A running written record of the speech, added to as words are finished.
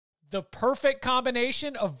The perfect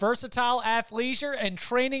combination of versatile athleisure and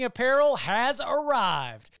training apparel has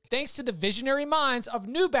arrived. Thanks to the visionary minds of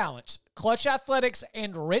New Balance, Clutch Athletics,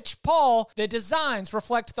 and Rich Paul, the designs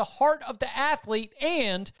reflect the heart of the athlete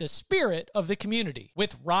and the spirit of the community.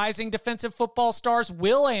 With rising defensive football stars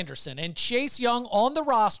Will Anderson and Chase Young on the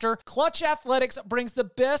roster, Clutch Athletics brings the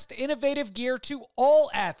best innovative gear to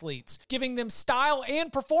all athletes, giving them style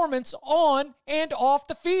and performance on and off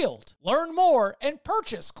the field. Learn more and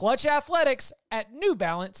purchase Clutch Athletics at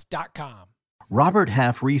newbalance.com. Robert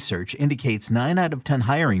Half research indicates 9 out of 10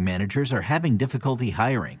 hiring managers are having difficulty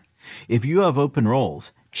hiring. If you have open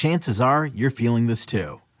roles, chances are you're feeling this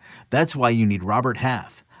too. That's why you need Robert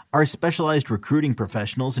Half. Our specialized recruiting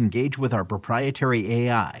professionals engage with our proprietary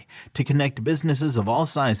AI to connect businesses of all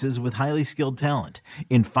sizes with highly skilled talent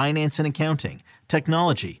in finance and accounting,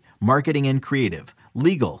 technology, marketing and creative,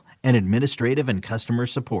 legal, and administrative and customer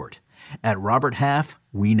support. At Robert Half,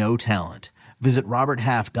 we know talent. Visit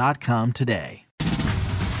roberthalf.com today.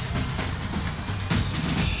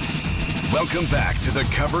 Welcome back to the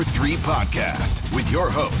Cover 3 podcast with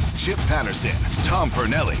your hosts, Chip Patterson, Tom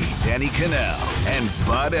Fernelli, Danny Cannell, and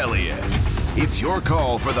Bud Elliott. It's your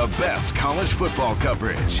call for the best college football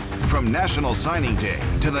coverage, from National Signing Day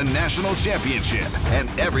to the National Championship and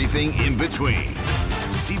everything in between.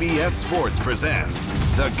 CBS Sports presents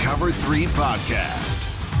the Cover 3 podcast.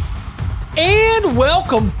 And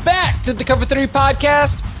welcome back to the Cover 3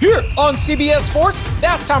 podcast here on CBS Sports.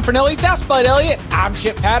 That's Tom Fernelli. That's Bud Elliott. I'm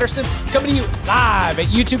Chip Patterson, coming to you live at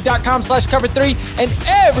youtube.com/cover3 and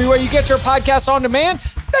everywhere you get your podcasts on demand.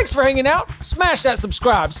 Thanks for hanging out. Smash that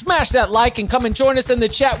subscribe, smash that like, and come and join us in the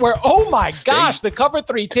chat where, oh my gosh, the Cover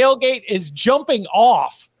 3 tailgate is jumping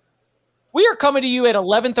off. We are coming to you at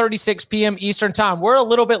 11:36 p.m. Eastern time. We're a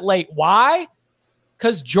little bit late. Why?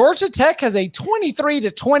 Because Georgia Tech has a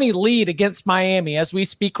 23-20 lead against Miami as we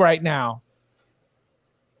speak right now.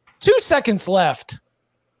 2 seconds left.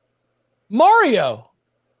 Mario,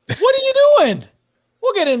 what are you doing?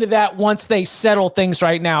 We'll get into that once they settle things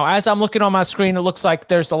right now. As I'm looking on my screen, it looks like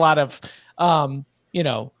there's a lot of,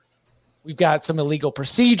 we've got some illegal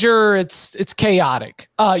procedure. It's chaotic.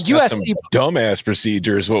 USC dumbass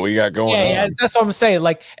procedure is what we got going on. Yeah, that's what I'm saying.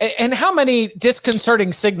 Like, and how many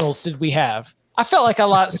disconcerting signals did we have? I felt like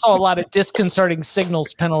I saw a lot of disconcerting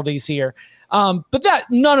signals penalties here. But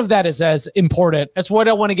none of that is as important as what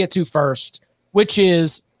I want to get to first, which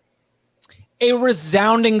is a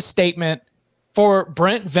resounding statement for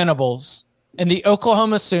Brent Venables and the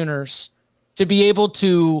Oklahoma Sooners to be able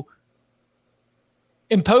to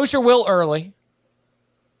impose your will early,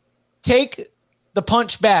 take the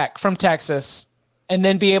punch back from Texas, and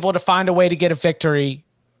then be able to find a way to get a victory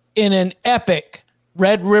in an epic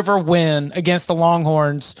Red River win against the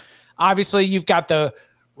Longhorns. Obviously, you've got the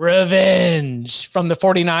revenge from the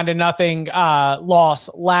 49-0 loss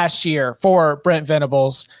last year for Brent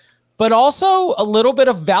Venables, but also a little bit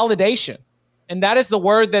of validation. And that is the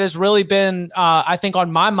word that has really been, I think, on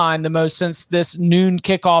my mind the most since this noon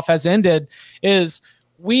kickoff has ended, is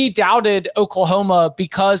we doubted Oklahoma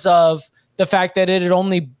because of the fact that it had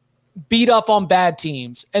only beat up on bad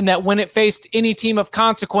teams, and that when it faced any team of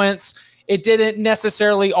consequence, it didn't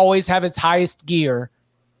necessarily always have its highest gear.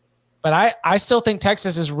 But I still think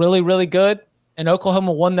Texas is really, really good, and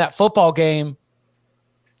Oklahoma won that football game.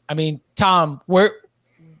 I mean, Tom,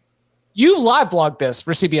 you live blog this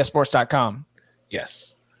for CBSSports.com.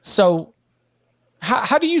 Yes. So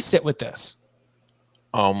how do you sit with this?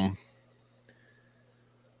 We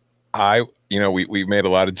made a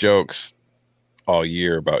lot of jokes all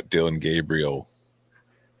year about Dylan Gabriel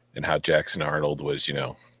and how Jackson Arnold was,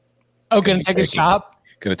 going to take his job?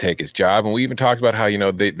 Going to take his job. And we even talked about how,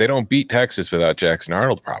 they don't beat Texas without Jackson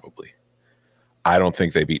Arnold, probably. I don't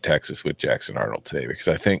think they beat Texas with Jackson Arnold today, because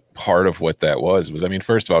I think part of what that was,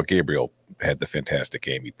 first of all, Gabriel had the fantastic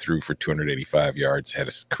game. He threw for 285 yards, had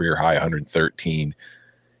a career high 113.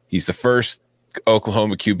 He's the first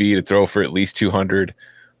Oklahoma QB to throw for at least 200,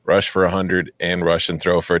 rush for 100, and rush and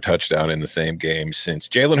throw for a touchdown in the same game since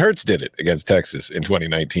Jalen Hurts did it against Texas in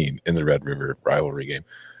 2019 in the Red River rivalry game.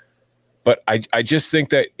 But I just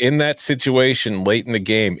think that in that situation late in the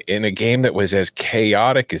game, in a game that was as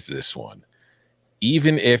chaotic as this one,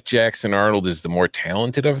 even if Jackson Arnold is the more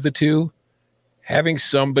talented of the two, having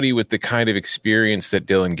somebody with the kind of experience that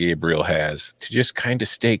Dylan Gabriel has to just kind of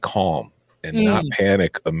stay calm and not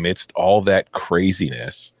panic amidst all that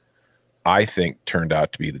craziness, I think turned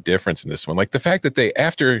out to be the difference in this one. Like the fact that they,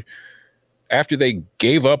 after they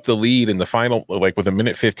gave up the lead in the final, like with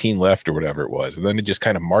 1:15 left or whatever it was, and then they just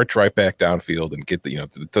kind of march right back downfield and get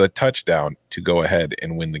the touchdown to go ahead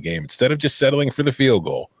and win the game instead of just settling for the field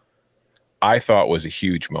goal. I thought was a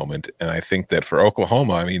huge moment. And I think that for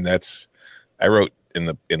Oklahoma, I mean, I wrote in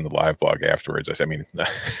the live blog afterwards, I said, I mean,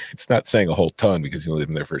 it's not saying a whole ton because he lived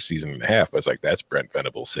in there for a season and a half, but it's like, that's Brent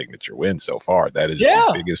Venables' signature win so far. That is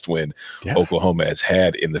the biggest win Oklahoma has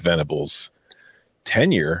had in the Venables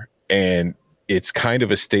tenure. And it's kind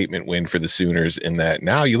of a statement win for the Sooners in that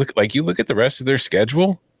now you look at the rest of their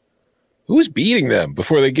schedule. Who's beating them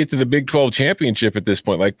before they get to the Big 12 championship at this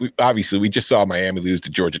point? Like, we just saw Miami lose to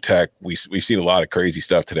Georgia Tech. We've seen a lot of crazy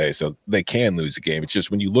stuff today, so they can lose a game. It's just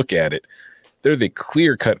when you look at it, they're the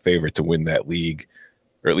clear-cut favorite to win that league,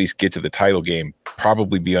 or at least get to the title game,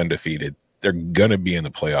 probably be undefeated. They're going to be in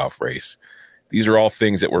the playoff race. These are all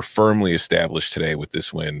things that were firmly established today with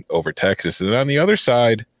this win over Texas. And then on the other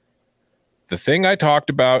side, the thing I talked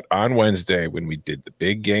about on Wednesday when we did the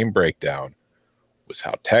big game breakdown was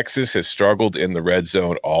how Texas has struggled in the red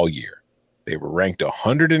zone all year. They were ranked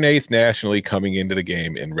 108th nationally coming into the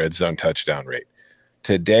game in red zone touchdown rate.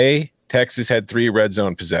 Today, Texas had 3 red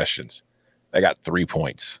zone possessions. They got 3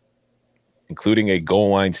 points, including a goal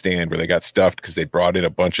line stand where they got stuffed because they brought in a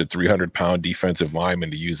bunch of 300-pound defensive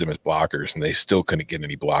linemen to use them as blockers, and they still couldn't get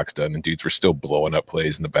any blocks done, and dudes were still blowing up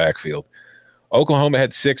plays in the backfield. Oklahoma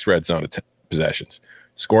had 6 red zone possessions,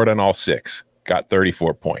 scored on all 6, got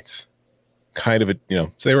 34 points. Kind of so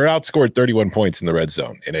they were outscored 31 points in the red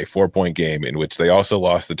zone in a 4-point game in which they also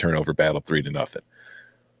lost the turnover battle 3-0.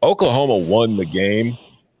 Oklahoma won the game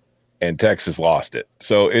and Texas lost it.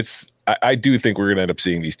 So I do think we're going to end up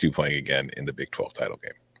seeing these two playing again in the Big 12 title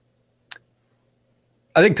game.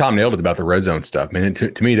 I think Tom nailed it about the red zone stuff. I mean,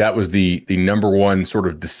 to me, that was the number one sort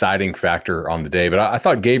of deciding factor on the day. But I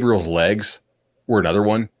thought Gabriel's legs were another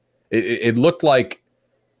one. It looked like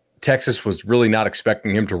Texas was really not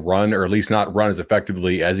expecting him to run, or at least not run as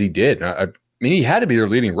effectively as he did. I mean, he had to be their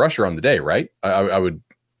leading rusher on the day, right? I would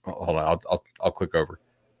hold on. I'll click over.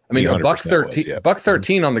 I mean, buck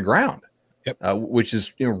 13 on the ground, which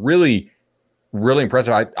is really, really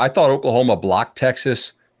impressive. I thought Oklahoma blocked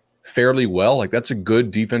Texas fairly well. Like, that's a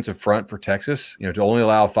good defensive front for Texas. To only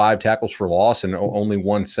allow 5 tackles for loss and only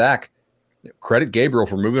 1 sack. Credit Gabriel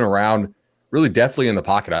for moving around really deftly in the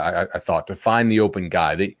pocket. I thought, to find the open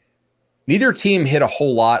guy. Neither team hit a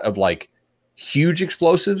whole lot of like huge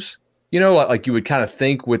explosives, like you would kind of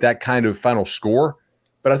think with that kind of final score.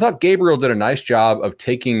 But I thought Gabriel did a nice job of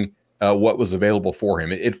taking what was available for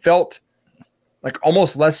him. It felt like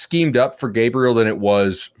almost less schemed up for Gabriel than it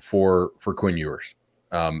was for Quinn Ewers.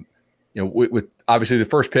 With obviously the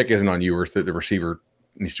first pick isn't on Ewers. The receiver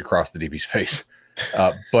needs to cross the DB's face.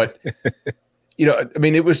 But I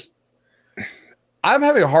mean, it was. I'm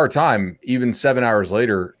having a hard time even 7 hours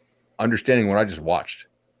later understanding what I just watched.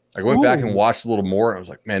 I went back and watched a little more, and I was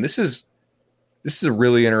like, man, this is a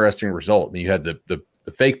really interesting result. I mean, you had the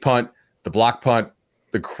fake punt, the block punt,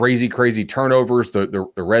 the crazy turnovers, the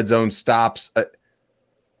red zone stops.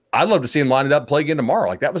 I'd love to see him line it up and play again tomorrow.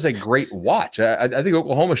 Like, that was a great watch. I think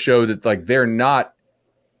Oklahoma showed that like they're not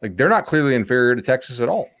clearly inferior to Texas at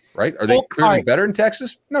all. Right? Are they clearly better than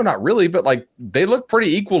Texas? No, not really. But like, they look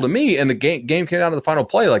pretty equal to me. And the game came down to the final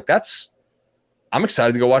play. Like, I'm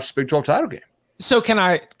excited to go watch this Big 12 title game. So can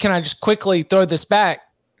I just quickly throw this back?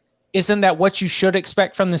 Isn't that what you should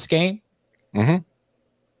expect from this game? Mm-hmm.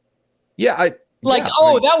 Yeah.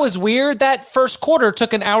 That was weird. That first quarter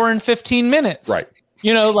took an hour and 15 minutes. Right.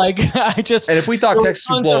 And if we thought Texas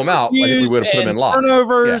would blow them out, I think we would have put them in lock.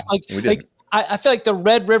 Turnovers. Yeah, I feel like the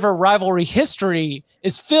Red River rivalry history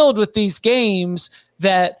is filled with these games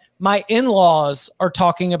that my in-laws are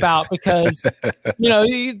talking about because,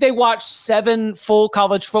 they watch 7 full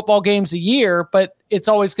college football games a year, but it's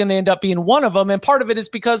always going to end up being one of them. And part of it is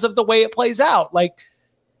because of the way it plays out. Like,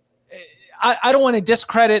 I don't want to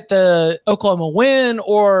discredit the Oklahoma win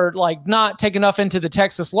or like not take enough into the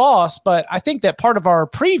Texas loss, but I think that part of our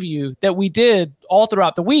preview that we did all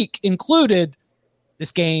throughout the week included this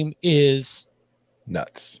game is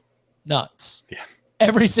nuts. Yeah.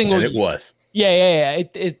 Every single and it was. Yeah.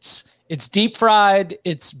 It's deep fried.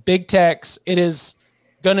 It's Big Tex. It is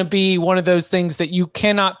going to be one of those things that you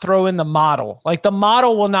cannot throw in the model. Like, the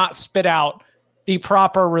model will not spit out the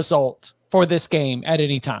proper result for this game at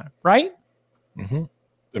any time, right? Mm-hmm.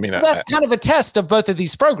 I mean, that's kind of a test of both of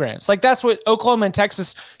these programs. Like, that's what Oklahoma and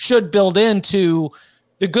Texas should build into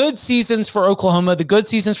the good seasons for Oklahoma, the good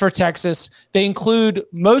seasons for Texas. They include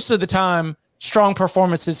most of the time strong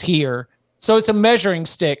performances here. So it's a measuring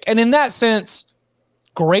stick. And in that sense,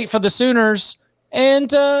 great for the Sooners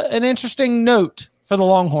and an interesting note for the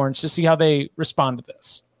Longhorns to see how they respond to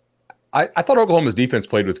this. I thought Oklahoma's defense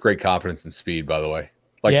played with great confidence and speed, by the way.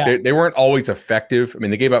 Like, they weren't always effective. I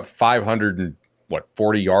mean, they gave up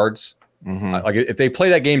 540 yards Like if they play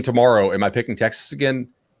that game tomorrow, am I picking Texas again?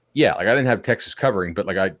 Yeah, like I didn't have Texas covering, but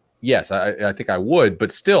like I think I would.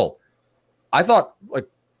 But still, I thought like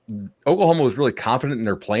Oklahoma was really confident in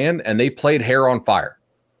their plan, and they played hair on fire,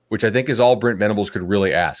 which I think is all Brent Venables could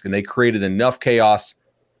really ask. And they created enough chaos.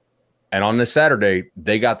 And on this Saturday,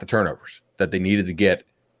 they got the turnovers that they needed to get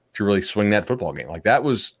to really swing that football game. Like that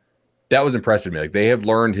was impressive to me. Like they have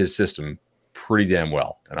learned his system pretty damn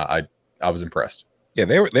well, and I was impressed. Yeah,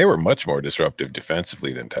 they were much more disruptive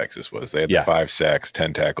defensively than Texas was. They had the 5 sacks,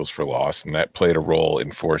 10 tackles for loss, and that played a role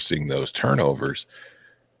in forcing those turnovers.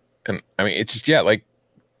 And I mean, it's just like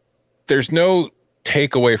there's no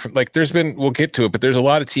takeaway from like we'll get to it, but there's a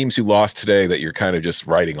lot of teams who lost today that you're kind of just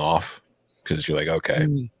writing off because you're like, okay,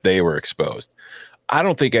 they were exposed. I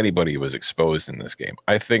don't think anybody was exposed in this game.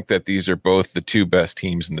 I think that these are both the 2 best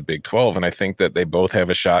teams in the Big 12, and I think that they both have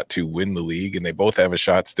a shot to win the league, and they both have a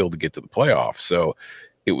shot still to get to the playoffs. So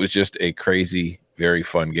it was just a crazy, very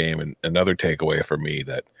fun game, and another takeaway for me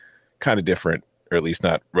that kind of different, or at least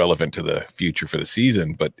not relevant to the future for the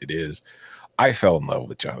season, but it is. I fell in love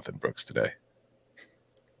with Jonathan Brooks today.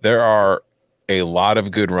 There are a lot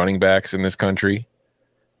of good running backs in this country,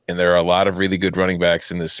 and there are a lot of really good running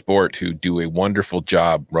backs in this sport who do a wonderful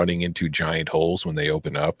job running into giant holes when they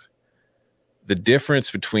open up. The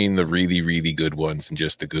difference between the really, really good ones and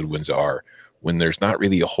just the good ones are when there's not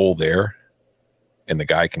really a hole there and the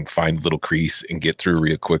guy can find a little crease and get through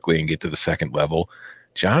real quickly and get to the second level.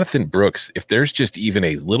 Jonathan Brooks, if there's just even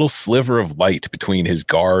a little sliver of light between his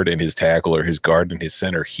guard and his tackle or his guard and his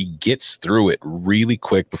center, he gets through it really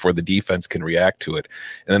quick before the defense can react to it.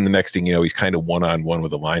 And then the next thing you know, he's kind of one-on-one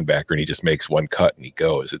with a linebacker and he just makes one cut and he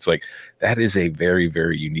goes. It's like that is a very,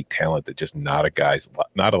 very unique talent that just not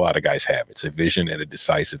a lot of guys have. It's a vision and a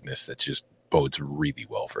decisiveness that just bodes really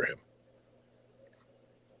well for him.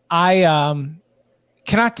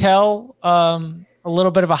 Can I tell a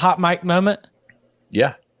little bit of a hot mic moment?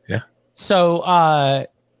 Yeah. So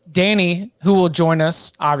Danny, who will join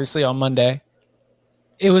us obviously on Monday,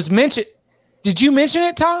 it was mentioned. Did you mention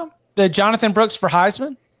it, Tom? The Jonathan Brooks for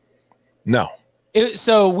Heisman? No.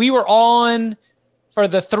 So we were on for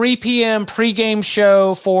the 3 p.m. pregame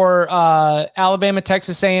show for Alabama,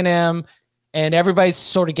 Texas A&M, and everybody's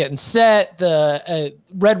sort of getting set. The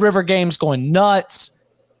Red River game's going nuts.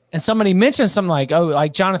 And somebody mentioned something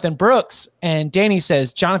like Jonathan Brooks, and Danny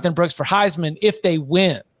says Jonathan Brooks for Heisman if they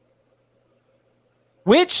win,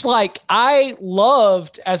 which I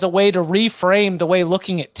loved as a way to reframe the way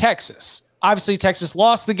looking at Texas. Obviously, Texas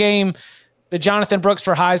lost the game. The Jonathan Brooks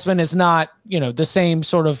for Heisman is not, the same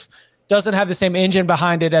sort of, doesn't have the same engine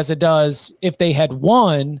behind it as it does if they had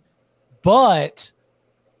won. But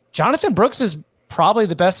Jonathan Brooks is probably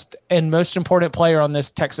the best and most important player on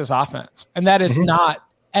this Texas offense. And that is not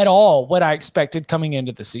at all what I expected coming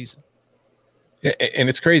into the season. Yeah, and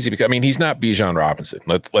it's crazy because he's not Bijan Robinson.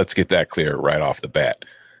 Let's get that clear right off the bat.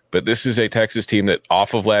 But this is a Texas team that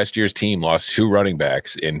off of last year's team lost 2 running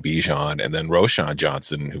backs in Bijan and then Roschon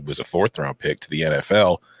Johnson, who was a 4th round pick to the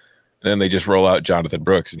NFL. And then they just roll out Jonathan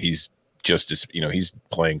Brooks, and he's just as, he's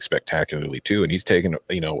playing spectacularly too. And he's taking,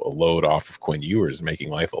 a load off of Quinn Ewers,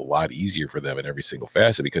 making life a lot easier for them in every single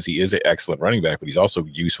facet because he is an excellent running back, but he's also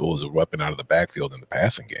useful as a weapon out of the backfield in the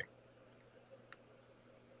passing game.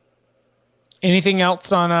 Anything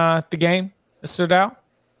else on the game that stood out?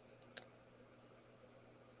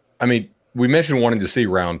 We mentioned wanting to see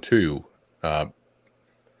round 2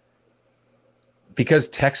 because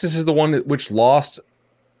Texas is the one which lost.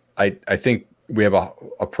 I think we have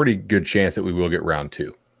a pretty good chance that we will get round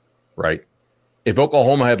 2, right? If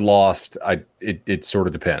Oklahoma had lost, it sort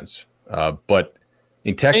of depends. But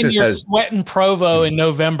in Texas, and you're sweating Provo in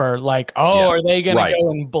November, are they going to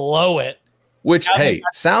go and blow it? Which,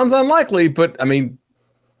 sounds unlikely, but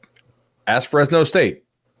ask Fresno State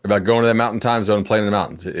about going to that mountain time zone and playing in the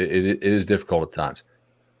mountains. It is difficult at times.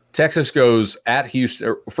 Texas goes at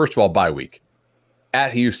Houston. First of all, bye week.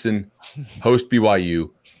 At Houston, host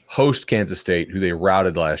BYU, host Kansas State, who they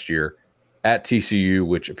routed last year, at TCU,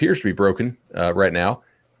 which appears to be broken right now,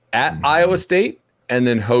 at Iowa State, and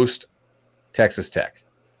then host Texas Tech.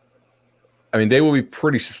 They will be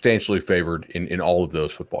pretty substantially favored in all of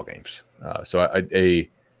those football games. So a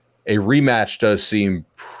rematch does seem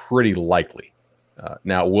pretty likely.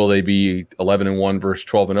 Now, will they be 11-1 versus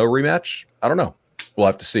 12-0 rematch? I don't know. We'll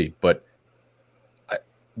have to see. But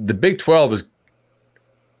the Big 12 is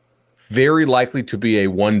very likely to be a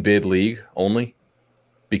one-bid league only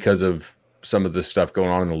because of some of the stuff going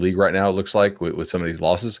on in the league right now, it looks like, with some of these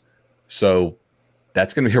losses. So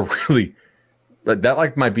that's going to be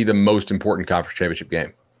that might be the most important conference championship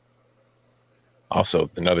game. Also,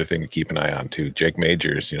 another thing to keep an eye on too, Jake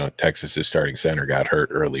Majors, Texas's starting center got hurt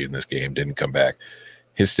early in this game, didn't come back.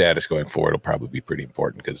 His status going forward will probably be pretty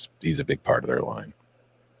important because he's a big part of their line.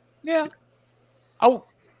 Yeah.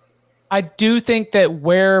 I do think that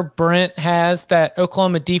where Brent has that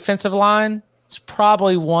Oklahoma defensive line, it's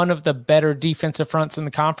probably one of the better defensive fronts in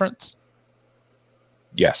the conference.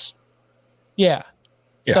 Yes. Yeah.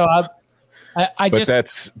 So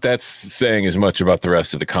that's saying as much about the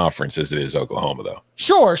rest of the conference as it is Oklahoma, though.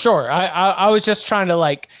 Sure. I was just trying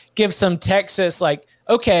to give some Texas,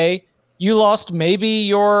 okay, you lost maybe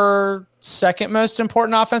your second most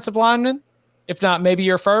important offensive lineman, if not maybe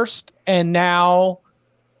your first. And now,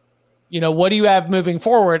 what do you have moving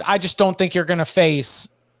forward? I just don't think you're going to face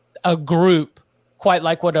a group quite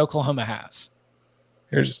like what Oklahoma has.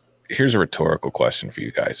 Here's a rhetorical question for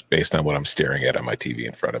you guys based on what I'm staring at on my TV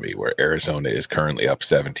in front of me, where Arizona is currently up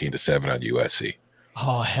 17-7 on USC.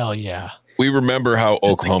 Oh, hell yeah. We remember how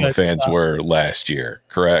Oklahoma fans were last year,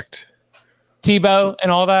 correct? Tebow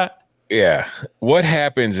and all that. Yeah. What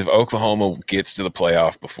happens if Oklahoma gets to the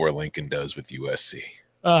playoff before Lincoln does with USC?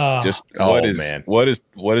 How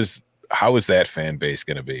is that fan base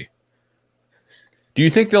going to be? Do you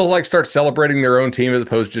think they'll start celebrating their own team as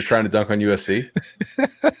opposed to just trying to dunk on USC?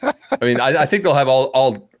 I mean, I think they'll have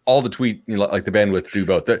all the tweet, the bandwidth to do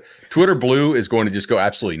both. The Twitter Blue is going to just go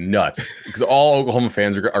absolutely nuts because all Oklahoma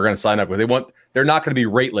fans are going to sign up because they're not going to be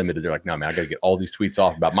rate limited. They're like, no, man, I got to get all these tweets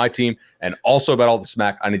off about my team and also about all the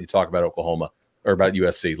smack I need to talk about Oklahoma or about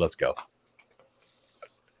USC. Let's go.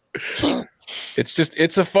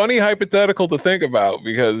 It's a funny hypothetical to think about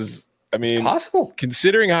because, I mean, it's possible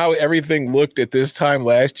considering how everything looked at this time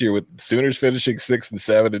last year with Sooners finishing 6 and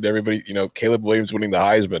 7 and everybody, Caleb Williams winning the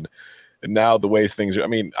Heisman. And now the way things are, I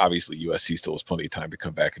mean, obviously USC still has plenty of time to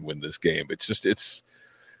come back and win this game.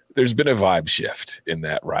 There's been a vibe shift in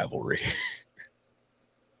that rivalry.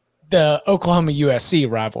 The Oklahoma USC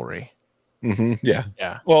rivalry. Mm-hmm, yeah.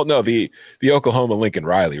 Yeah. Well, no, the Oklahoma Lincoln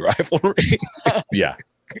Riley rivalry. Yeah.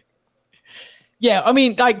 Yeah. I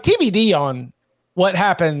mean, TBD on what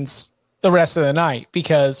happens the rest of the night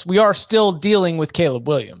because we are still dealing with Caleb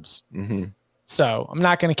Williams. Mm-hmm. So I'm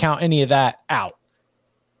not going to count any of that out.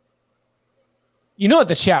 You know what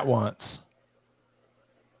the chat wants?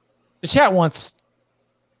 The chat wants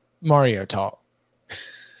Mario talk.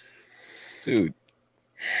 Dude.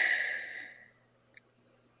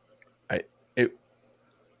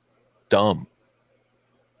 Dumb.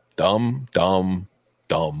 I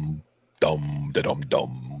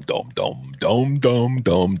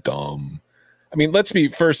mean,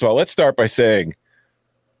 let's start by saying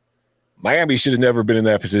Miami should have never been in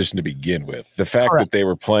that position to begin with. The fact that they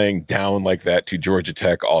were playing down like that to Georgia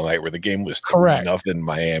Tech all night where the game was 3-0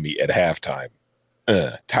 Miami at halftime.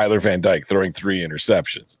 Tyler Van Dyke throwing 3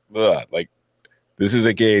 interceptions. This is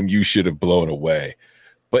a game you should have blown away.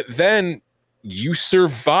 But then you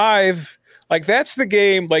survive. That's the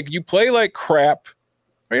game. You play like crap.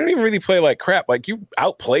 You don't even really play like crap. You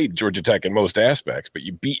outplayed Georgia Tech in most aspects, but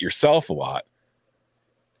you beat yourself a lot.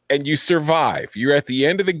 And you survive. You're at the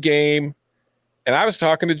end of the game. And I was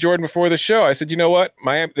talking to Jordan before the show. I said, you know what?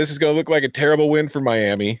 Miami, this is going to look like a terrible win for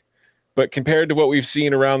Miami. But compared to what we've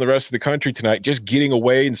seen around the rest of the country tonight, just getting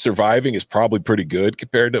away and surviving is probably pretty good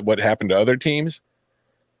compared to what happened to other teams.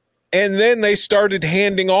 And then they started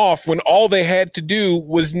handing off when all they had to do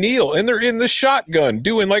was kneel. And they're in the shotgun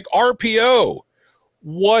doing RPO.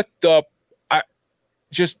 What the?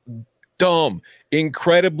 Just dumb,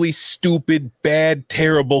 incredibly stupid, bad,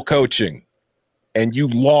 terrible coaching. And you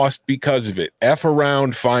lost because of it. F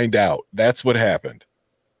around, find out. That's what happened.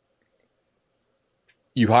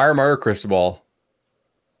 You hire Mario Cristobal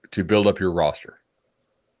to build up your roster.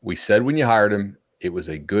 We said when you hired him, it was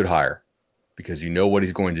a good hire because you know what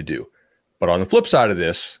he's going to do. But on the flip side of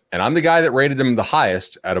this, and I'm the guy that rated him the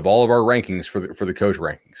highest out of all of our rankings for the coach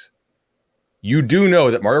rankings, you do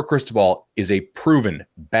know that Mario Cristobal is a proven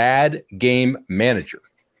bad game manager.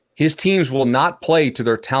 His teams will not play to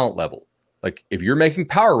their talent level. If you're making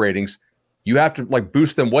power ratings, you have to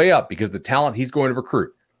boost them way up because the talent he's going to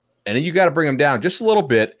recruit. And then you got to bring him down just a little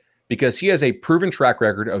bit because he has a proven track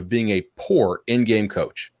record of being a poor in-game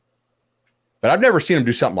coach. But I've never seen him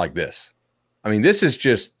do something like this. I mean, this is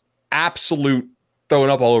just absolute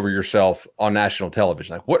throwing up all over yourself on national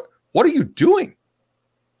television. What are you doing?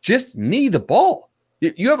 Just knee the ball.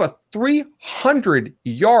 You have a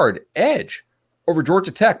 300-yard edge over Georgia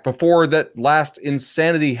Tech before that last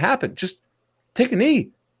insanity happened. Just take a knee.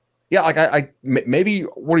 Yeah, I maybe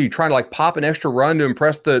what are you trying to pop an extra run to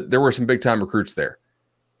impress there were some big time recruits there,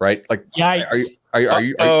 right? Yikes. Are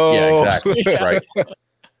you yeah, exactly. Right.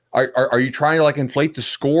 Are you trying to like inflate the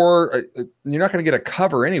score? You're not going to get a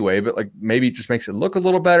cover anyway, but like maybe it just makes it look a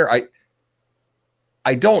little better.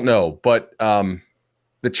 I don't know, but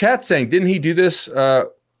the chat's saying, didn't he do this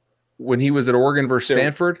when he was at Oregon versus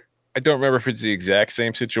Stanford? I don't remember if it's the exact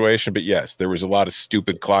same situation, but yes, there was a lot of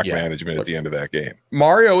stupid clock management at the end of that game.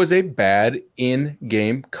 Mario is a bad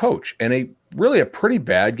in-game coach and a pretty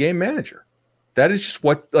bad game manager. That is just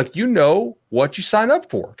what you sign up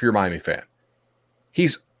for if you're a Miami fan.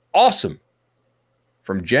 He's awesome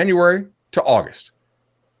from January to August.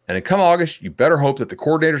 And then come August, you better hope that the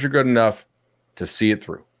coordinators are good enough to see it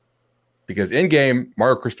through. Because in-game,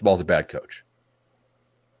 Mario Cristobal is a bad coach.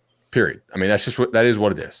 Period. I mean, that is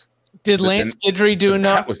what it is. Did Lance Guidry do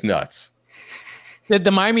enough? That was nuts. Did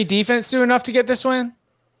the Miami defense do enough to get this win?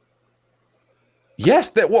 Yes.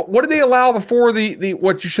 What did they allow before the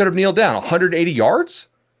what you should have kneeled down? 180 yards?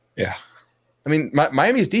 Yeah. I mean,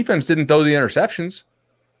 Miami's defense didn't throw the interceptions.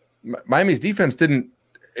 Miami's defense didn't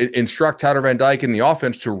instruct Tyler Van Dyke in the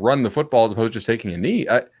offense to run the football as opposed to just taking a knee.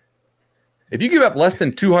 If you give up less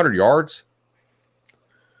than 200 yards,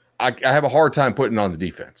 I have a hard time putting on the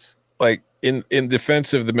defense. Like in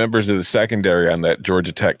defense of the members of the secondary on that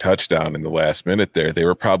Georgia Tech touchdown in the last minute there, they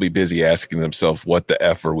were probably busy asking themselves, what the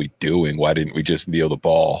F are we doing? Why didn't we just kneel the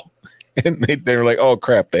ball? And they were like, oh,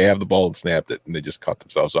 crap, they have the ball and snapped it. And they just caught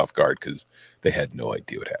themselves off guard because they had no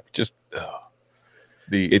idea what happened. Just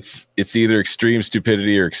it's either extreme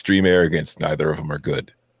stupidity or extreme arrogance. Neither of them are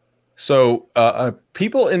good. So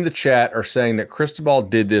people in the chat are saying that Cristobal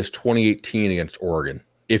did this 2018 against Oregon.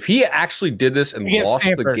 If he actually did this and lost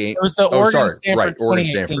Stanford. the game, it was the Oregon-Stanford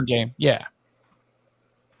 2018 game. Yeah.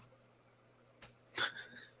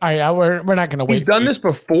 All right, we're not going to wait. He's done this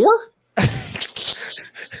before?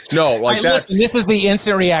 No, like that. Listen, this is the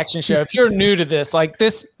instant reaction show. If you're new to this, like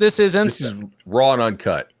this is instant. This is raw and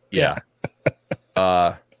uncut. Yeah.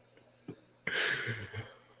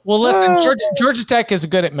 Well, listen, Georgia Tech is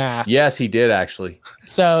good at math. Yes, he did actually.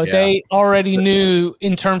 So they already knew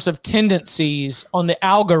in terms of tendencies on the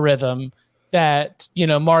algorithm that,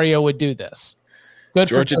 Mario would do this. Good.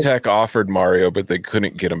 Georgia Tech offered Mario, but they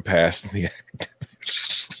couldn't get him past the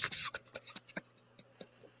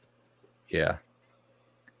Yeah.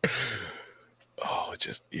 Oh,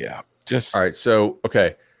 just all right. So,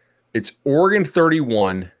 okay. It's Oregon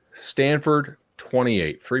 31, Stanford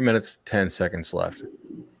 28, 3 minutes, 10 seconds left.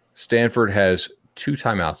 Stanford has 2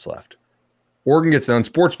 timeouts left. Oregon gets an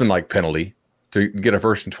unsportsmanlike penalty to get a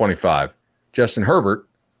 1st and 25. Justin Herbert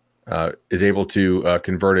is able to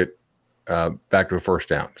convert it back to a 1st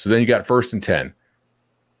down. So then you got 1st and 10.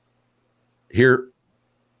 Here,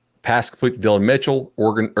 pass complete to Dylan Mitchell.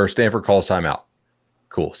 Stanford calls timeout.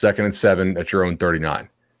 Cool. 2nd and 7 at your own 39.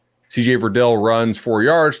 CJ Verdell runs 4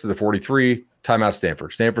 yards to the 43. Timeout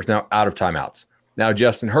Stanford. Stanford's now out of timeouts. Now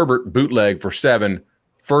Justin Herbert bootleg for 7.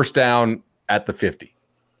 1st down at the 50.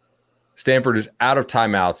 Stanford is out of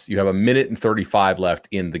timeouts. You have 1 minute and 35 left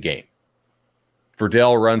in the game.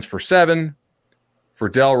 Verdell runs for 7.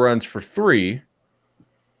 Verdell runs for 3,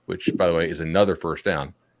 which, by the way, is another 1st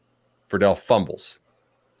down. Verdell fumbles.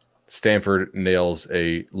 Stanford nails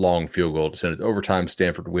a long field goal to send it to overtime.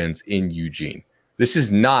 Stanford wins in Eugene. This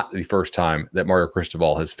is not the first time that Mario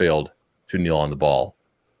Cristobal has failed to kneel on the ball,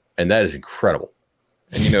 and that is incredible.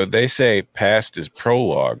 And, they say past is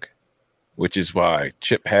prologue, which is why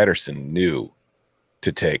Chip Patterson knew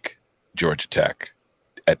to take Georgia Tech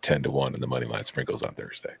at 10-1 in the money line sprinkles on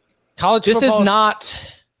Thursday.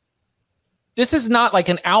 This is not like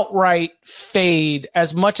an outright fade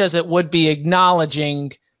as much as it would be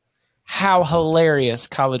acknowledging how hilarious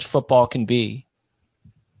college football can be.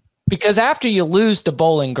 Because after you lose to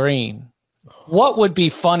Bowling Green, what would be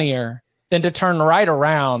funnier than to turn right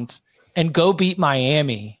around and go beat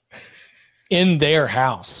Miami in their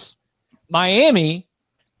house? Miami,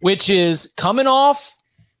 which is coming off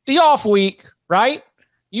the off week, right?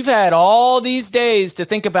 You've had all these days to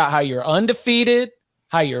think about how you're undefeated,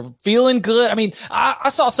 how you're feeling good. I mean, I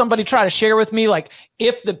saw somebody try to share with me, like,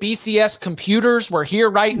 if the BCS computers were here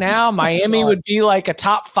right now, Miami would be like a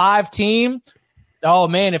top 5 team. Oh,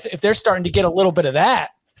 man, if they're starting to get a little bit of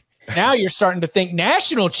that, now you're starting to think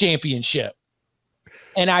national championship.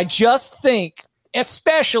 And I just think,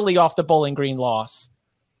 especially off the Bowling Green loss,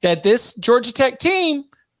 that this Georgia Tech team,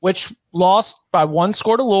 which lost by 1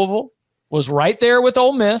 score to Louisville, was right there with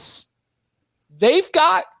Ole Miss. They've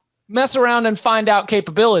got mess around and find out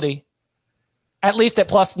capability, at least at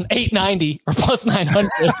plus 890 or plus 900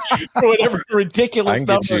 or whatever ridiculous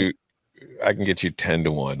number. I can get you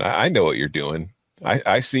 10-1. I know what you're doing.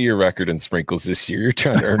 I see your record in sprinkles this year. You're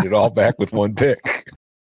trying to earn it all back with one pick.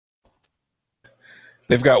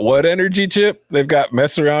 They've got what energy, Chip? They've got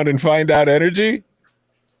mess around and find out energy.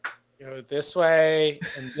 Go this way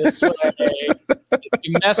and this way. If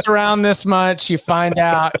you mess around this much, you find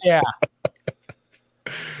out. Yeah.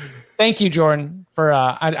 Thank you, Jordan, for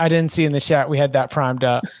I didn't see in the chat we had that primed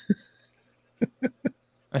up.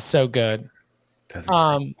 That's so good.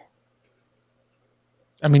 I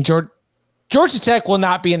mean, Georgia Tech will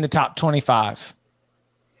not be in the top 25.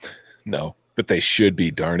 No, but they should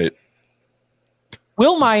be, darn it.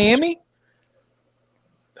 Will Miami?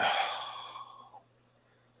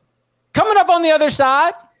 Coming up on the other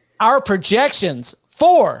side, our projections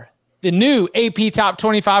for the new AP Top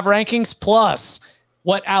 25 rankings, plus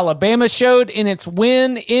what Alabama showed in its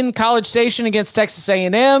win in College Station against Texas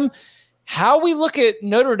A&M, how we look at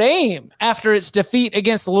Notre Dame after its defeat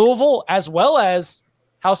against Louisville, as well as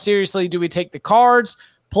how seriously do we take the Cards,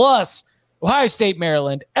 plus Ohio State,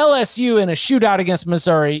 Maryland, LSU in a shootout against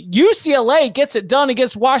Missouri, UCLA gets it done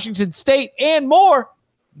against Washington State, and more.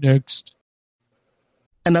 Next.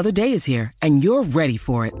 Another day is here, and you're ready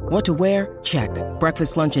for it. What to wear? Check.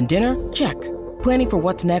 Breakfast, lunch, and dinner? Check. Planning for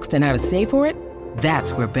what's next and how to save for it?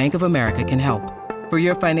 That's where Bank of America can help. For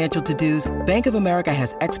your financial to-dos, Bank of America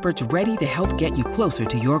has experts ready to help get you closer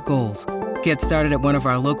to your goals. Get started at one of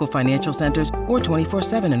our local financial centers or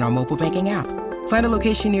 24/7 in our mobile banking app. Find a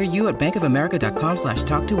location near you at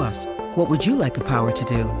bankofamerica.com/talktous. What would you like the power to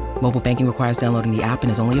do? Mobile banking requires downloading the app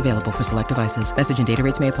and is only available for select devices. Message and data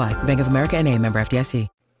rates may apply. Bank of America N.A., member FDIC.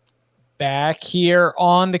 Back here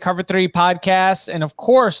on the Cover 3 podcast. And of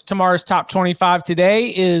course, tomorrow's Top 25 today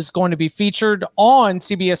is going to be featured on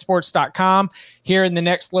CBSSports.com here in the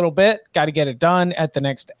next little bit. Got to get it done at the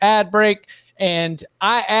next ad break. And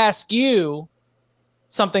I ask you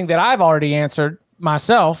something that I've already answered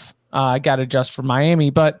myself. I got to adjust for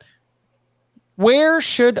Miami, but where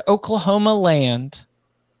should Oklahoma land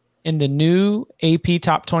in the new AP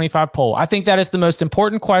Top 25 poll? I think that is the most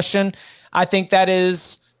important question. I think that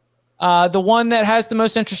is the one that has the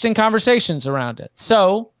most interesting conversations around it.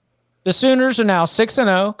 So the Sooners are now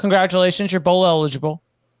 6-0. Congratulations, you're bowl eligible.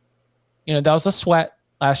 You know, that was a sweat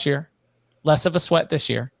last year. Less of a sweat this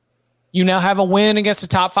year. You now have a win against a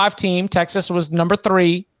top 5 team. Texas was number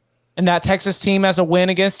 3. And that Texas team has a win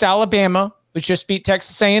against Alabama, which just beat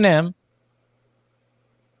Texas A&M.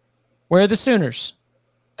 Where are the Sooners?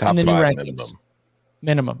 Top 5 minimum.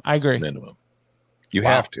 Minimum. I agree. Minimum. You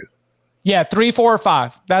have to. Yeah, 3, 4, or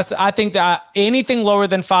 5. I think that anything lower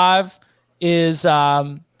than 5 is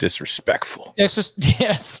disrespectful.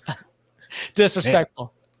 Yes,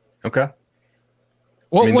 disrespectful. Okay.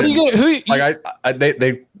 What are you going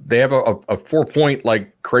to? They have a 4-point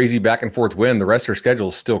like crazy back and forth win. The rest of their schedule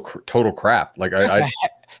is still total crap. Like that's a hell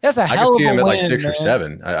of a win. I could see them at like 6 or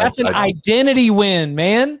 7. That's an identity win,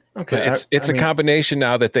 man. Okay, it's a combination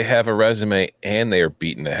now that they have a resume and they are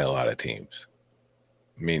beating the hell out of teams.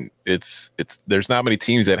 I mean, there's not many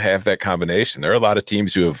teams that have that combination. There are a lot of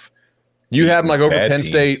teams who have. You have them like over Penn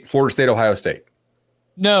State, Florida State, Ohio State.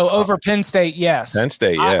 No, over Penn State, yes. Penn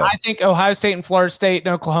State, yeah. I think Ohio State and Florida State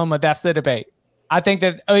and Oklahoma, that's the debate. I think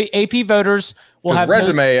that AP voters will have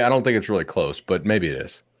resume. I don't think it's really close, but maybe it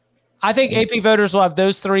is. I think AP voters will have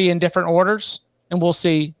those 3 in different orders, and we'll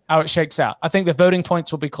see how it shakes out. I think the voting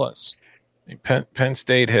points will be close. Penn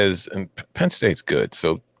State and Penn State's good,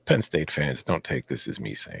 so Penn State fans, don't take this as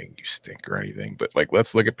me saying you stink or anything, but like,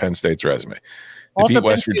 let's look at Penn State's resume. They also, beat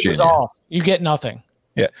West Virginia. Off. You get nothing.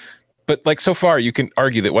 Yeah. But like so far, you can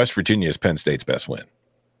argue that West Virginia is Penn State's best win.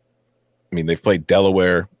 I mean, they've played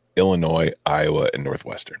Delaware, Illinois, Iowa, and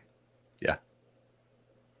Northwestern. Yeah.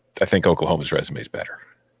 I think Oklahoma's resume is better.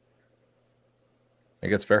 I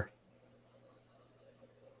think it's fair.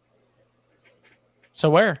 So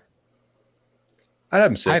where? I'd have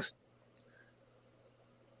them 6.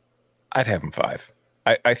 I'd have them 5.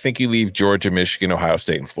 I think you leave Georgia, Michigan, Ohio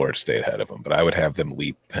State, and Florida State ahead of them, but I would have them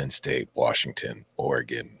leap Penn State, Washington,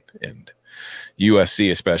 Oregon, and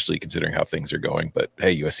USC, especially considering how things are going. But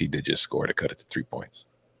hey, USC did just score to cut it to 3 points.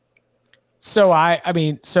 So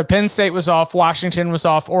so Penn State was off, Washington was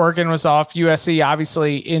off, Oregon was off, USC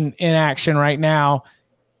obviously in action right now.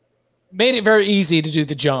 Made it very easy to do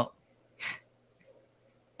the jump.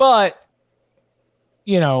 But,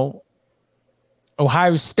 you know,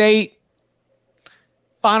 Ohio State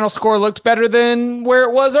final score looked better than where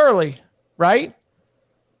it was early, right?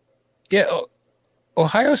 Yeah,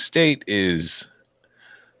 Ohio State is.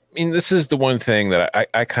 I mean, this is the one thing that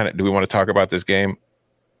I kind of. Do we want to talk about this game?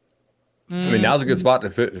 I mean, now's a good spot to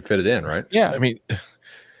fit it in, right? Yeah. I mean,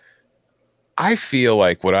 I feel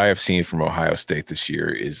like what I have seen from Ohio State this year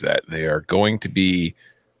is that they are going to be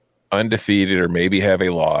undefeated or maybe have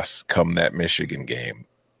a loss come that Michigan game.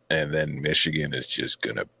 and then Michigan is just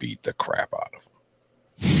going to beat the crap out of them.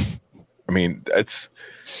 I mean,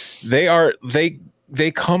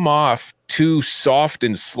 they come off too soft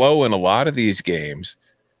and slow in a lot of these games.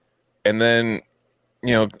 And then,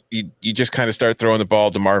 you just kind of start throwing the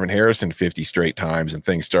ball to Marvin Harrison 50 straight times and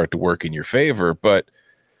things start to work in your favor. But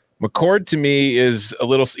McCord, to me, he's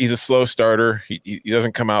a slow starter. He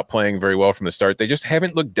doesn't come out playing very well from the start. They just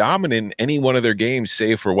haven't looked dominant in any one of their games,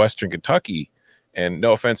 save for Western Kentucky. And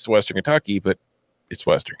no offense to Western Kentucky, but it's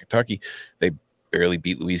Western Kentucky. They barely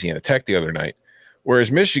beat Louisiana Tech the other night.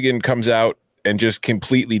 Whereas Michigan comes out and just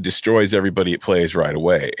completely destroys everybody it plays right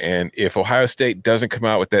away. And if Ohio State doesn't come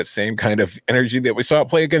out with that same kind of energy that we saw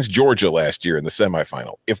play against Georgia last year in the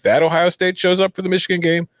semifinal, if that Ohio State shows up for the Michigan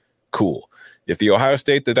game, cool. If the Ohio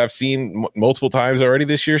State that I've seen multiple times already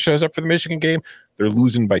this year shows up for the Michigan game, they're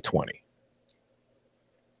losing by 20.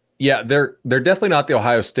 Yeah, they're definitely not the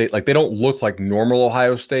Ohio State. Like, they don't look like normal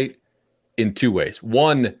Ohio State in two ways.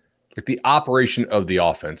 One, like the operation of the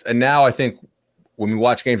offense. And now I think when we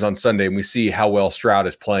watch games on Sunday and we see how well Stroud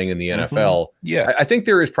is playing in the NFL, yes, I think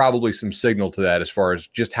there is probably some signal to that as far as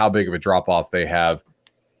just how big of a drop-off they have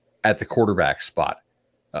at the quarterback spot.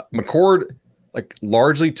 McCord,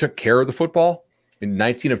 largely took care of the football in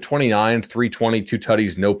 19 of 29, 320, 2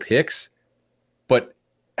 tutties, no picks. But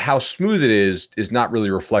how smooth it is not really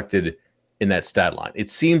reflected in that stat line. It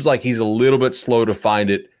seems like he's a little bit slow to find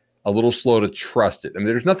it, a little slow to trust it. I mean,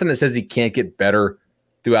 there's nothing that says he can't get better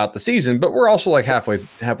throughout the season, but we're also halfway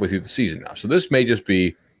through the season now. So this may just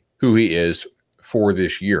be who he is for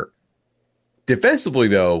this year. Defensively,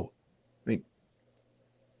 though, I mean,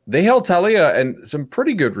 they held Talia and some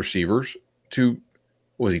pretty good receivers to,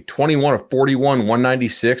 what was he, 21 of 41,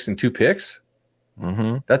 196 and 2 picks?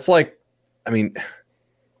 Mm-hmm. That's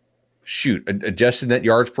adjusted net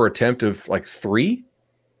yards per attempt of 3.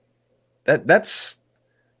 That's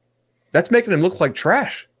making him look like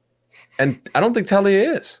trash. And I don't think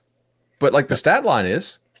Talia is. But the stat line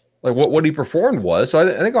is. What he performed was. So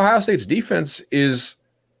I think Ohio State's defense is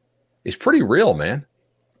pretty real, man.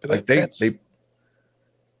 That's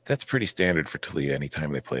pretty standard for Talia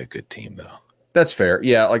anytime they play a good team, though. That's fair.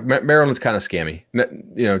 Yeah, Maryland's kind of scammy.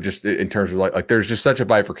 Just in terms of there's just such a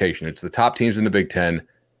bifurcation. It's the top teams in the Big Ten,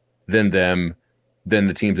 then them, then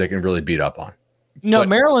the teams they can really beat up on. No,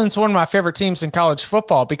 Maryland's one of my favorite teams in college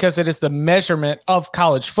football because it is the measurement of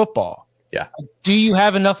college football. Yeah. Do you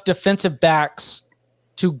have enough defensive backs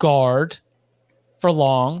to guard for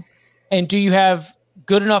long? And do you have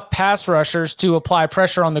good enough pass rushers to apply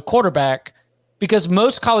pressure on the quarterback? Because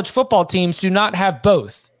most college football teams do not have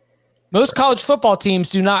both. Most college football teams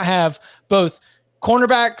do not have both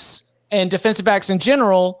cornerbacks and defensive backs in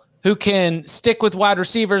general who can stick with wide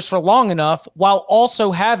receivers for long enough while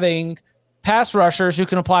also having pass rushers who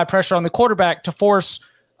can apply pressure on the quarterback to force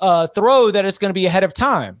a throw that is going to be ahead of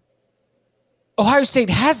time. Ohio State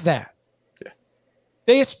has that. Yeah.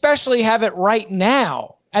 They especially have it right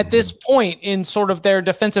now at this point in sort of their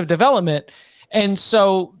defensive development. And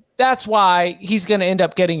so that's why he's going to end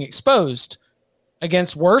up getting exposed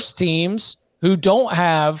against worse teams who don't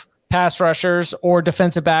have pass rushers or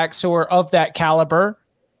defensive backs who are of that caliber.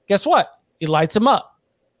 Guess what? He lights them up.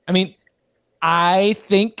 I mean, I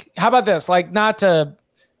think, how about this? Not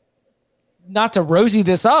to rosy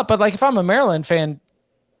this up, but if I'm a Maryland fan,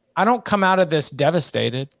 I don't come out of this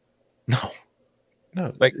devastated.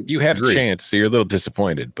 No. You had a chance, so you're a little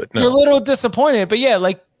disappointed, but no. You're a little disappointed, but yeah,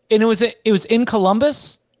 and it was in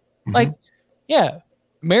Columbus. Mm-hmm. Yeah,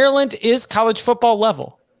 Maryland is college football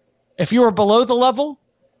level. If you are below the level,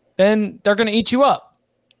 then they're going to eat you up.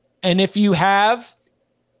 And if you have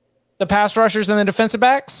the pass rushers and the defensive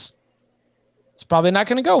backs, it's probably not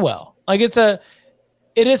going to go well. It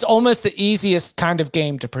is almost the easiest kind of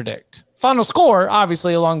game to predict. Final score,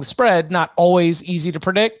 obviously, along the spread, not always easy to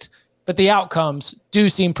predict, but the outcomes do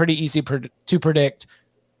seem pretty easy to predict.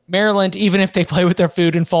 Maryland, even if they play with their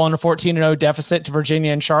food and fall in a 14-0 deficit to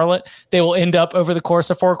Virginia and Charlotte, they will end up over the course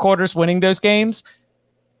of 4 quarters winning those games.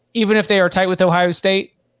 Even if they are tight with Ohio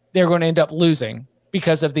State, they're going to end up losing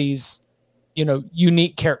because of these,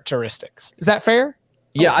 unique characteristics. Is that fair?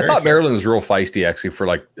 Yeah, I thought Maryland was real feisty actually for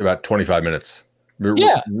about 25 minutes.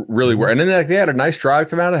 Yeah, really were. And then they had a nice drive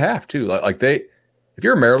come out of half too. If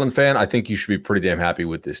you're a Maryland fan, I think you should be pretty damn happy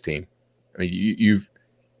with this team. I mean, you've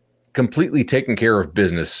completely taken care of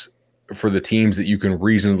business for the teams that you can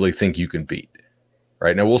reasonably think you can beat.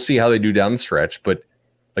 Right now, we'll see how they do down the stretch, but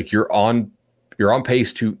you're on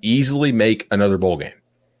pace to easily make another bowl game,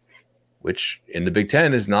 which in the Big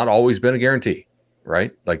Ten has not always been a guarantee.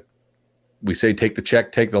 Right? We say, take the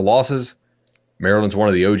check, take the losses. Maryland's one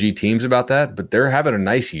of the OG teams about that, but they're having a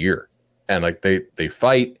nice year. And they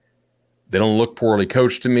fight. They don't look poorly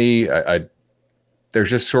coached to me. There's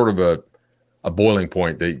just sort of a boiling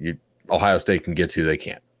point that Ohio State can get to. They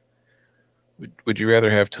can't. Would you rather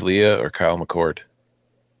have Talia or Kyle McCord?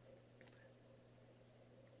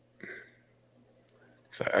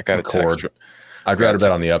 I got a text. I'd rather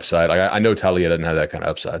bet on the upside. I know Talia doesn't have that kind of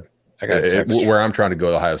upside. I got a text. Where I'm trying to go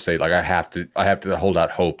with Ohio State, like I have to hold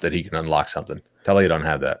out hope that he can unlock something. Talia don't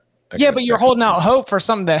have that. Yeah, but you're holding out hope for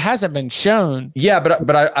something that hasn't been shown. Yeah,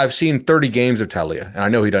 but I've seen 30 games of Talia, and I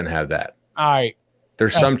know he doesn't have that. All right.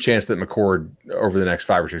 There's some chance that McCord over the next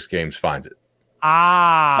 5 or 6 games finds it.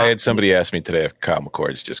 I had somebody ask me today if Kyle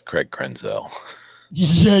McCord is just Craig Krenzel.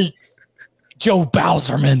 Yikes. Joe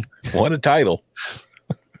Bowserman. Won a title.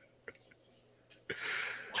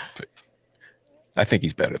 I think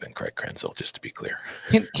he's better than Craig Krenzel, just to be clear.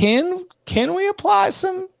 Can we apply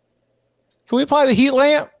some? Can we apply the heat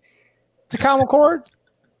lamp to Kyle McCord?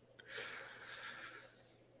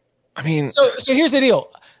 I mean, so here's the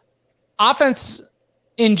deal. Offense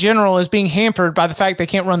in general is being hampered by the fact they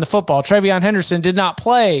can't run the football. Travion Henderson did not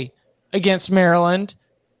play against Maryland.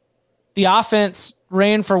 The offense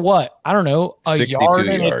ran for what? I don't know, a 62 yard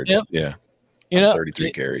and yards. attempt. Yeah. You know,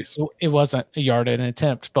 33 carries. It wasn't a yard and an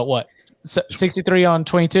attempt, but what? 63 on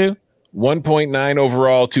 22? 1.9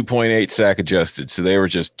 overall, 2.8 sack adjusted. So they were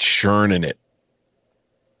just churning it.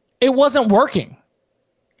 It wasn't working.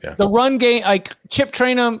 Yeah. The run game, like Chip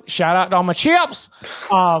Trainum, shout out to all my chips.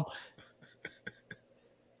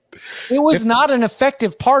 It was not an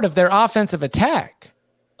effective part of their offensive attack.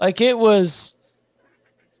 Like it was.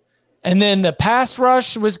 And then the pass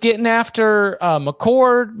rush was getting after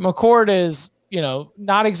McCord. McCord is,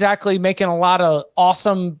 not exactly making a lot of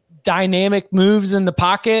awesome dynamic moves in the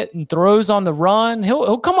pocket and throws on the run.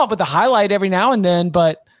 He'll come up with a highlight every now and then,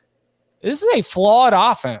 but this is a flawed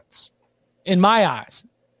offense in my eyes.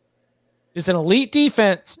 It's an elite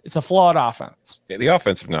defense. It's a flawed offense. Yeah, the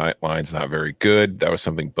offensive line's not very good. That was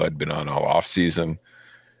something Bud been on all offseason.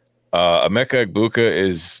 Emeka Egbuka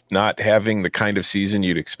is not having the kind of season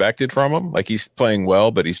you'd expected from him. Like he's playing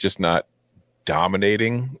well, but he's just not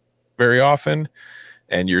dominating very often.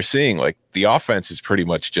 And you're seeing like the offense is pretty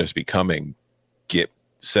much just becoming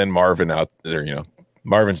send Marvin out there.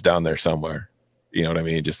 Marvin's down there somewhere. You know what I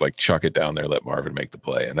mean? Just like chuck it down there, let Marvin make the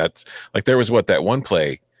play. And that's like there was that one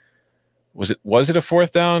play. Was it a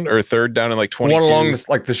fourth down or a third down in like 22? One along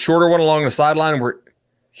the shorter one along the sideline where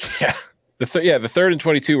the third and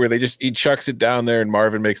 22 where he chucks it down there and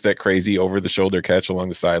Marvin makes that crazy over the shoulder catch along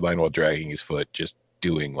the sideline while dragging his foot, just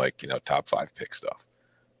doing top 5 pick stuff.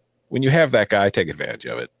 When you have that guy, take advantage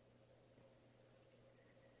of it.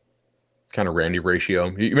 Kind of Randy ratio.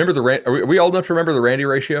 You remember are we old enough to remember the Randy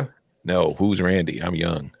ratio? No, who's Randy? I'm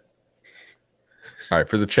young. All right,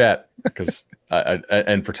 for the chat, because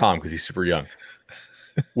and for Tom, because he's super young.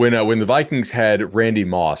 When the Vikings had Randy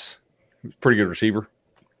Moss, pretty good receiver,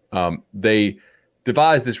 they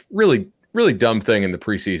devised this really, really dumb thing in the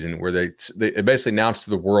preseason where they basically announced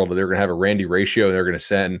to the world that they were going to have a Randy ratio. They're going to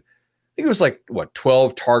send, I think it was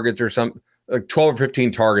 12 targets or something, like 12 or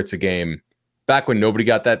 15 targets a game. Back when nobody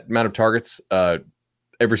got that amount of targets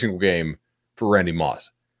every single game for Randy Moss,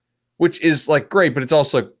 which is great, but it's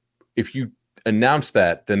also if you announce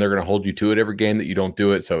that, then they're going to hold you to it every game that you don't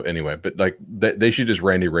do it. So anyway, but they should just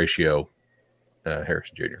Randy ratio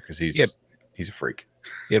Harrison Jr. because he's a freak.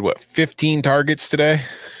 He had 15 targets today?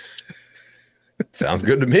 Sounds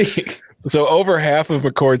good to me. So over half of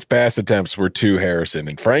McCord's pass attempts were to Harrison,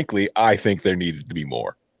 and frankly, I think there needed to be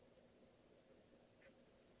more.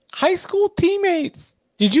 High school teammates.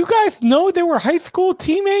 Did you guys know they were high school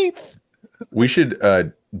teammates? We should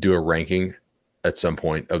do a ranking at some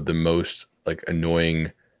point of the most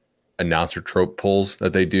annoying announcer trope pulls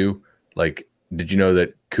that they do. Did you know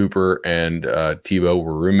that Cooper and Tebow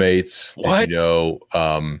were roommates? What? Did you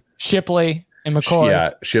know Shipley and McCoy?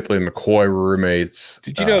 Yeah, Shipley and McCoy were roommates.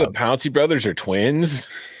 Did you know the Pouncey brothers are twins?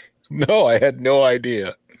 No, I had no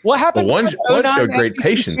idea. What happened? Well, one showed great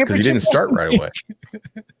patience because he didn't start right away.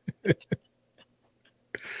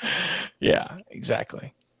 Yeah,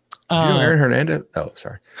 exactly. Did you know Aaron Hernandez? Oh,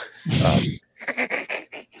 sorry.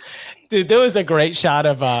 Dude, there was a great shot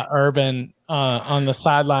of Urban on the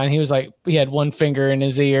sideline. He was he had one finger in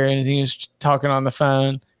his ear and he was talking on the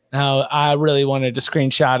phone. Now I really wanted to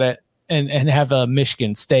screenshot it and have a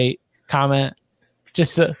Michigan State comment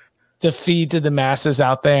just to feed to the masses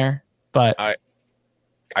out there. But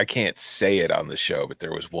I can't say it on the show, but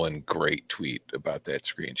there was one great tweet about that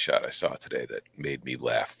screenshot I saw today that made me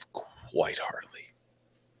laugh quite heartily.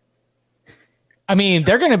 I mean,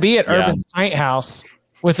 they're going to be at Urban's Pint House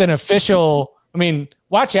with an official. I mean,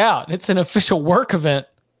 watch out. It's an official work event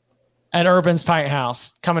at Urban's Pint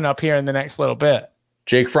House coming up here in the next little bit.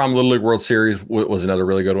 Jake Fromm Little League World Series was another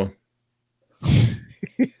really good one.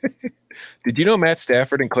 Did you know Matt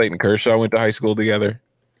Stafford and Clayton Kershaw went to high school together?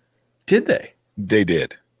 Did they? They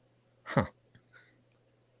did. Huh.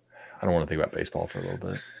 I don't want to think about baseball for a little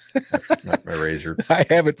bit. my razor. I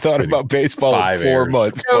haven't thought about baseball in 4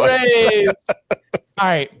 months. All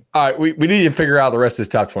right. We need to figure out the rest of this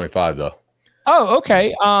top 25, though. Oh,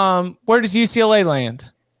 okay. Where does UCLA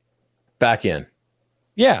land? Back in.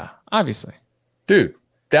 Yeah, obviously. Dude,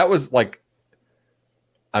 that was like,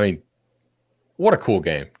 I mean, what a cool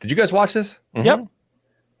game. Did you guys watch this? Mm-hmm. Yep.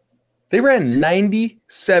 They ran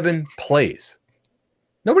 97 plays.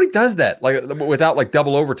 Nobody does that like without like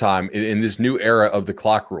double overtime in this new era of the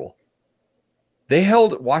clock rule. They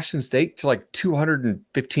held Washington State to like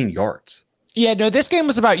 215 yards. Yeah, no, this game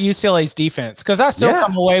was about UCLA's defense because I still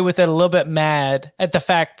come away with it a little bit mad at the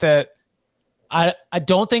fact that I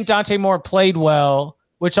don't think Dante Moore played well,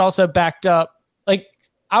 which also backed up. Like,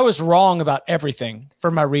 I was wrong about everything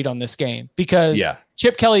for my read on this game because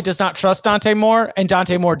Chip Kelly does not trust Dante Moore, and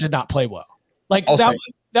Dante Moore did not play well. Like,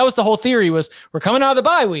 that was the whole theory was we're coming out of the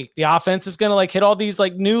bye week. The offense is going to like hit all these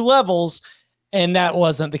like new levels, and that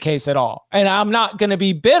wasn't the case at all. And I'm not going to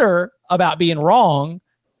be bitter about being wrong.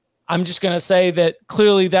 I'm just going to say that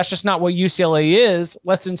clearly that's just not what UCLA is.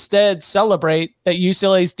 Let's instead celebrate that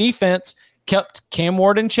UCLA's defense kept Cam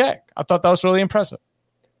Ward in check. I thought that was really impressive.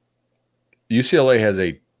 UCLA has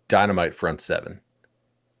a dynamite front seven,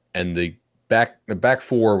 and the back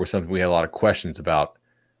four was something we had a lot of questions about.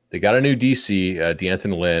 They got a new DC,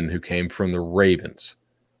 D'Anton Lynn, who came from the Ravens.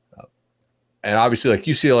 And obviously, like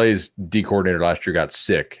UCLA's D coordinator last year got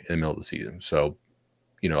sick in the middle of the season. So,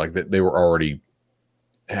 like they were already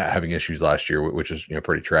having issues last year, which is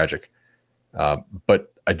pretty tragic.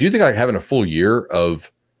 But I do think like having a full year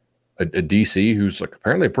of a DC who's like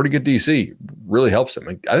apparently a pretty good DC really helps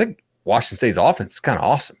them. I think Washington State's offense is kind of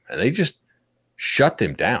awesome, and they just shut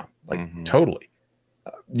them down totally.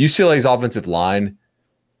 UCLA's offensive line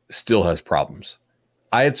still has problems.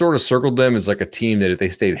 I had sort of circled them as like a team that if they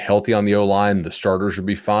stayed healthy on the O-line, the starters would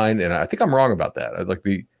be fine, and I think I'm wrong about that. I like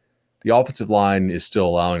the offensive line is still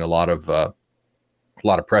allowing a lot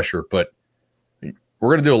of pressure, but we're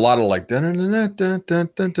going to do a lot of like day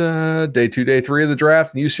 2, day 3 of the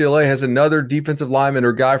draft. And UCLA has another defensive lineman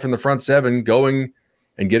or guy from the front seven going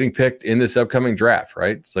and getting picked in this upcoming draft,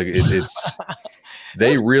 right? It's like it's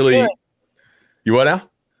they really good. You what now?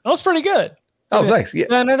 That was pretty good. Oh, thanks. Yeah.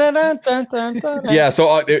 Yeah.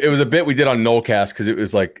 So it was a bit we did on Nolecast because it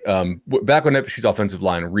was like back when FSU's offensive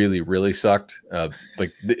line really, really sucked.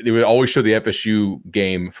 Like they would always show the FSU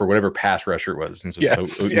game for whatever pass rusher it was, and so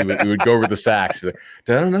we would go over the sacks.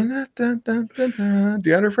 DeAndre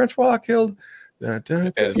Francois killed.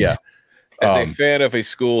 As a fan of a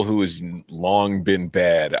school who has long been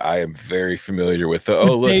bad, I am very familiar with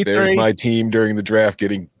look, there's my team during the draft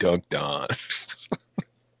getting dunked on.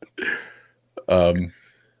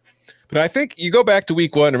 But I think you go back to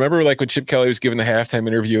week 1. Remember, like when Chip Kelly was giving the halftime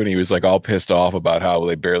interview and he was like all pissed off about how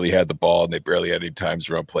they barely had the ball and they barely had any times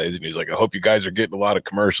to run plays. And he was like, I hope you guys are getting a lot of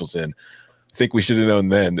commercials in. I think we should have known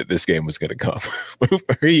then that this game was going to come.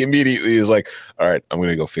 He immediately is like, all right, I'm going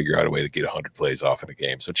to go figure out a way to get 100 plays off in a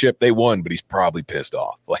game. So Chip, they won, but he's probably pissed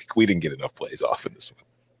off. Like we didn't get enough plays off in this one.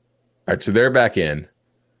 All right. So they're back in.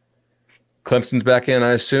 Clemson's back in,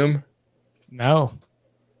 I assume. No.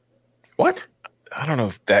 What? I don't know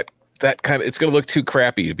if that kind of it's going to look too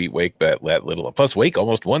crappy to beat Wake that little. Plus, Wake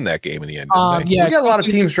almost won that game in the end. Yeah, we got a lot of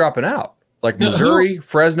teams dropping out, like Missouri,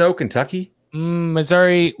 Fresno, Kentucky.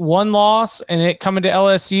 Missouri, 1 loss, and it coming to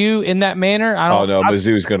LSU in that manner.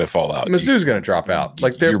 Mizzou's going to fall out. Mizzou's going to drop out.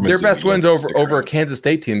 Like their best wins over a Kansas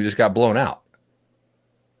State team that just got blown out.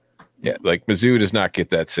 Yeah, like Mizzou does not get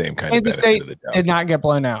that same kind Kansas of State did not get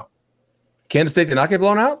blown out. Kansas State did not get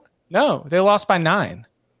blown out? No, they lost by 9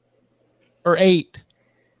 or 8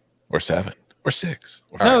 or 7 or 6.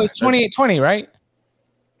 No, it's 28-20, right?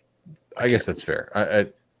 I guess that's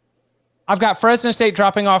fair. I've got Fresno State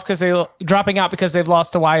dropping out because they've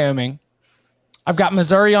lost to Wyoming. I've got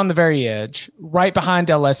Missouri on the very edge, right behind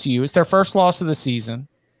LSU. It's their first loss of the season.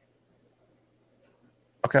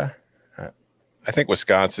 Okay. I think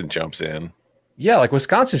Wisconsin jumps in. Yeah, like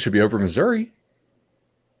Wisconsin should be over Missouri.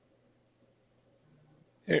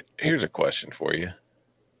 Here's a question for you.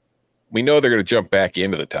 We know they're going to jump back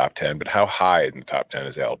into the top 10, but how high in the top 10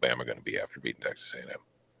 is Alabama going to be after beating Texas A&M?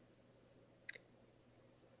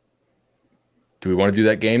 Do we want to do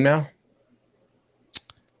that game now?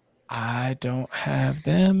 I don't have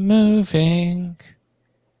them moving.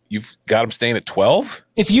 You've got them staying at 12?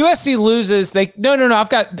 If USC loses, no. I've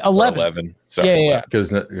got 11. 11. Sorry, yeah.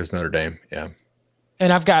 Because Notre Dame, yeah.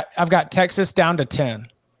 And I've got Texas down to 10.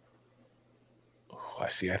 Oh, I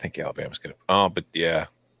see. I think Alabama's going to. Oh, but yeah.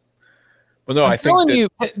 Well, no, I'm telling you,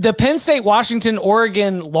 the Penn State, Washington,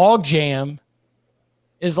 Oregon log jam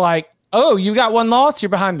is like, oh, you got one loss, you're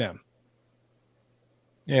behind them.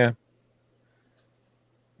 Yeah.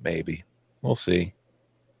 Maybe. We'll see.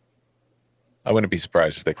 I wouldn't be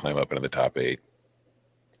surprised if they climb up into the top 8.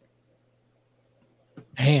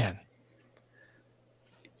 Man.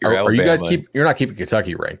 Are you guys you're not keeping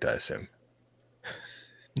Kentucky ranked, I assume?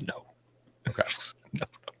 No. Okay. No.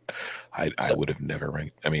 I would have never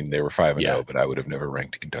ranked. I mean, they were 5-0, but I would have never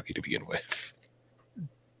ranked Kentucky to begin with.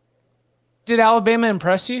 Did Alabama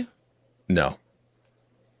impress you? No.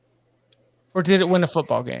 Or did it win a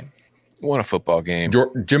football game? Won a football game.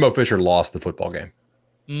 Jimbo Fisher lost the football game.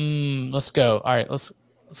 Let's go. All right, let's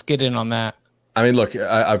get in on that. I mean, look,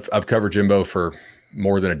 I've covered Jimbo for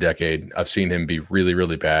more than a decade. I've seen him be really,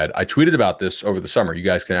 really bad. I tweeted about this over the summer. You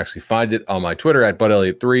guys can actually find it on my Twitter at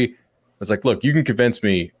BudElliott3. I was like, look, you can convince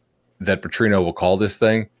me that Petrino will call this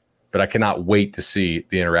thing, but I cannot wait to see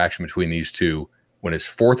the interaction between these two when it's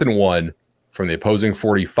 4th and 1 from the opposing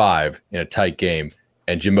 45 in a tight game,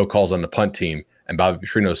 and Jimbo calls on the punt team, and Bobby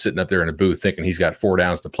Petrino's sitting up there in a booth thinking he's got 4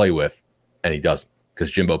 downs to play with, and he doesn't because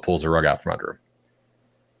Jimbo pulls the rug out from under him.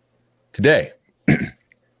 Today,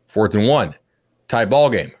 4th and 1, tie ball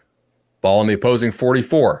game, ball on the opposing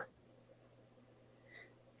 44,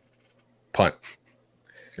 punt.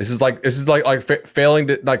 This is like failing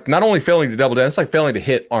to not only failing to double down, it's like failing to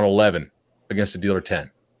hit on 11 against a dealer 10.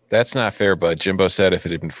 That's not fair, bud. Jimbo said if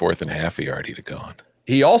it had been 4th and half, he already had gone.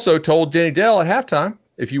 He also told Jenny Dell at halftime,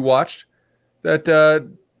 if you watched, that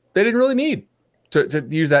they didn't really need to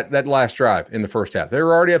use that last drive in the first half. They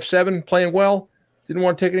were already up 7, playing well, didn't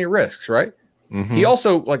want to take any risks, right? Mm-hmm. He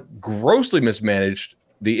also grossly mismanaged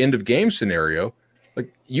the end of game scenario.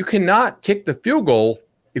 Like, you cannot kick the field goal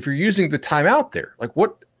if you're using the timeout there. Like,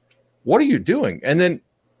 what are you doing? And then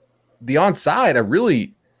the onside, I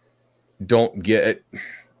really don't get it.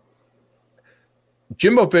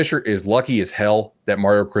 Jimbo Fisher is lucky as hell that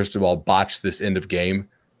Mario Cristobal botched this end of game,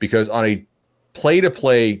 because on a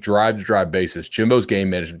play-to-play, drive-to-drive basis, Jimbo's game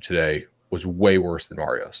management today was way worse than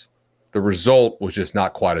Mario's. The result was just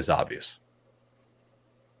not quite as obvious.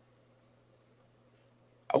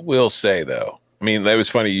 I will say, though, I mean, that was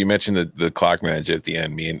funny. You mentioned the clock manage at the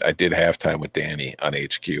end. I did halftime with Danny on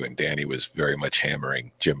HQ, and Danny was very much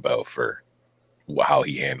hammering Jimbo for how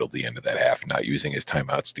he handled the end of that half, not using his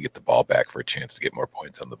timeouts to get the ball back for a chance to get more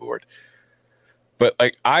points on the board. But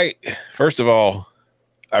first of all,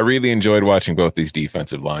 I really enjoyed watching both these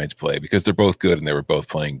defensive lines play, because they're both good and they were both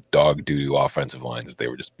playing dog doo-doo offensive lines that they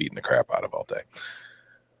were just beating the crap out of all day.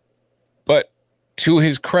 But to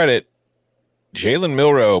his credit, Jalen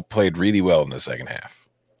Milroe played really well in the second half,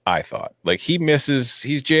 I thought. He's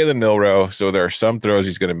Jalen Milroe, so there are some throws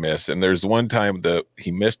he's going to miss. And there's the one time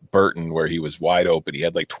he missed Burton where he was wide open. He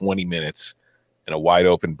had 20 minutes and a wide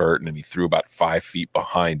open Burton, and he threw about 5 feet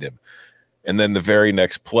behind him. And then the very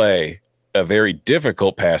next play, a very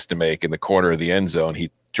difficult pass to make in the corner of the end zone,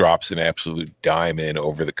 he drops an absolute dime in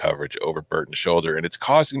over the coverage, over Burton's shoulder. And it's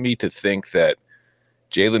causing me to think that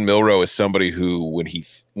Jalen Milroe is somebody who,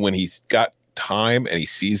 when he's got time and he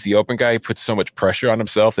sees the open guy, he puts so much pressure on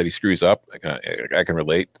himself that he screws up. I can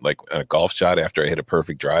relate, like on a golf shot, after I hit a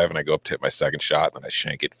perfect drive and I go up to hit my second shot and I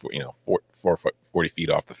shank it for 40 feet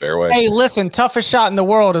off the fairway. Hey, listen, toughest shot in the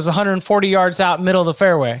world is 140 yards out middle of the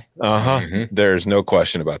fairway. Mm-hmm. There's no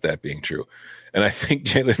question about that being true. And I think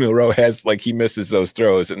Jalen Milroe has, he misses those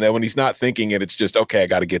throws. And then when he's not thinking it, it's just, okay, I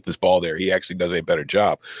got to get this ball there. He actually does a better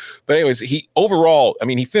job. But anyways, he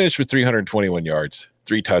finished with 321 yards,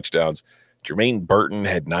 3 touchdowns. Jermaine Burton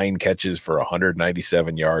had 9 catches for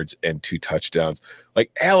 197 yards and 2 touchdowns.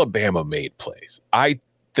 Alabama made plays. I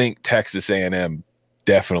think Texas A&M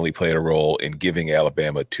definitely played a role in giving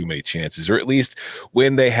Alabama too many chances, or at least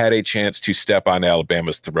when they had a chance to step on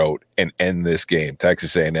Alabama's throat and end this game,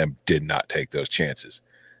 Texas A&M did not take those chances.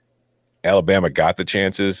 Alabama got the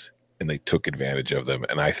chances and they took advantage of them.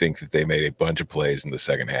 And I think that they made a bunch of plays in the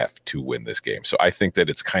second half to win this game. So I think that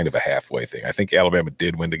it's kind of a halfway thing. I think Alabama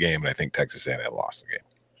did win the game, and I think Texas A&M lost the game.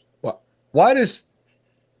 Well, why does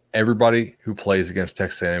everybody who plays against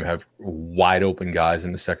Texas A&M have wide open guys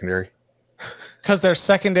in the secondary? Because their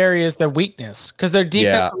secondary is their weakness. Because their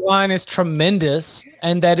defensive line is tremendous,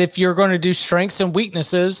 and that if you're going to do strengths and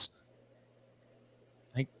weaknesses,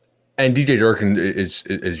 and DJ Durkin is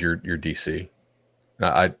your DC.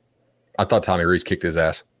 I thought Tommy Rees kicked his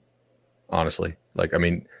ass, honestly.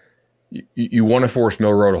 You want to force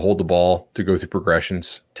Milroe to hold the ball to go through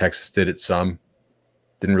progressions. Texas did it some.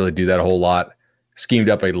 Didn't really do that a whole lot. Schemed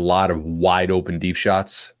up a lot of wide open deep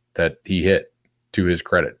shots that he hit, to his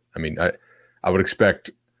credit. I mean, I would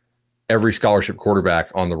expect every scholarship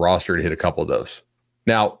quarterback on the roster to hit a couple of those.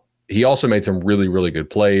 Now, he also made some really, really good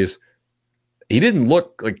plays. He didn't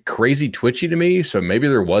look like crazy twitchy to me, so maybe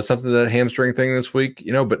there was something to that hamstring thing this week,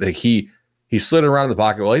 but he slid around in the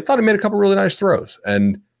pocket. Well, he thought he made a couple really nice throws.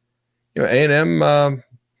 And, A&M,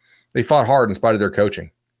 they fought hard in spite of their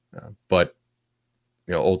coaching. But,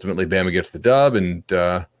 ultimately Bama gets the dub, and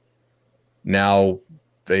now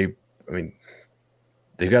they've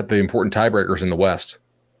got the important tiebreakers in the West.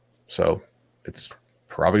 So it's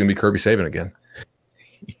probably going to be Kirby Saban again.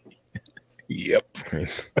 Yep.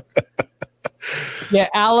 Yeah,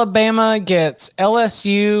 Alabama gets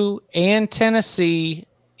LSU and Tennessee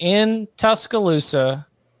in Tuscaloosa.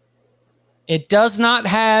 It does not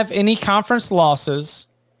have any conference losses.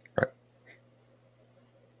 Right.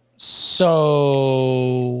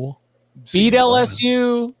 So beat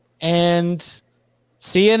LSU and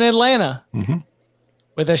see you in Atlanta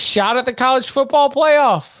with a shot at the college football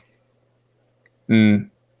playoff.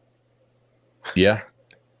 Yeah.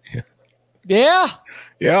 Yeah.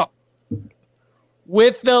 Yeah.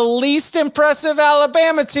 With the least impressive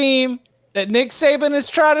Alabama team that Nick Saban has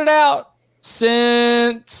trotted out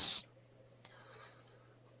since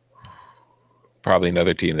Probably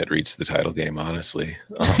another team that reached the title game, honestly.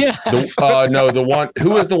 yeah. The one who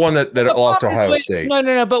was the one that lost to Ohio State?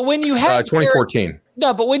 No. But when you had 2014.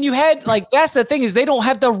 But when you had that's the thing is they don't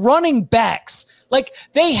have the running backs. Like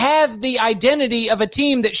they have the identity of a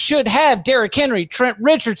team that should have Derrick Henry, Trent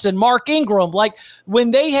Richardson, Mark Ingram. Like when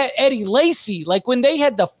they had Eddie Lacy, like when they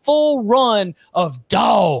had the full run of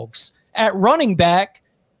dogs at running back,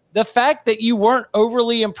 the fact that you weren't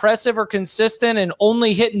overly impressive or consistent and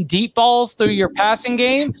only hitting deep balls through your passing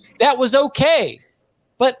game, that was okay.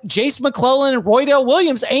 But Jace McClellan and Roydell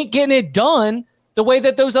Williams ain't getting it done the way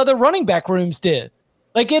that those other running back rooms did.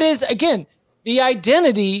 Like it is, again, the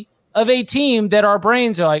identity of a team that our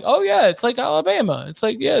brains are like, oh yeah, it's like Alabama. It's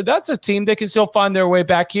like, yeah, that's a team that can still find their way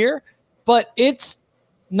back here, but it's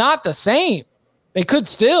not the same. They could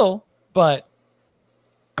still, but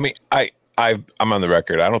I mean, I'm on the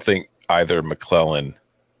record. I don't think either McClellan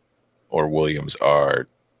or Williams are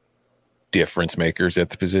difference makers at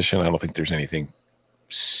the position. I don't think there's anything,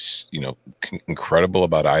 incredible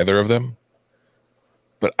about either of them.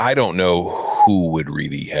 But I don't know who would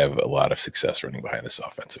really have a lot of success running behind this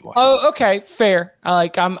offensive line. Oh, okay, fair.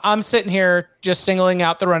 I'm sitting here just singling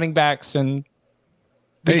out the running backs, and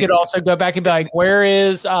we could also go back and be like, where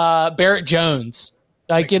is Barrett Jones?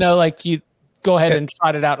 You go ahead and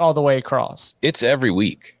trot it out all the way across. It's every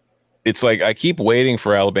week. It's like I keep waiting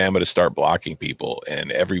for Alabama to start blocking people,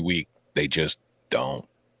 and every week they just don't.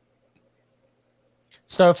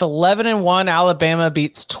 So if 11-1 Alabama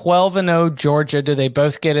beats 12-0 Georgia, do they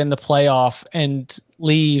both get in the playoff and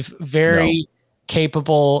leave very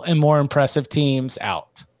capable and more impressive teams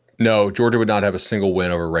out? No, Georgia would not have a single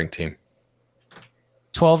win over a ranked team.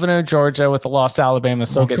 12-0 Georgia with a loss to Alabama.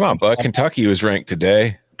 So come on, bud. Kentucky was ranked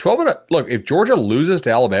today. 12-0. Look, if Georgia loses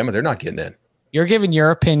to Alabama, they're not getting in. You're giving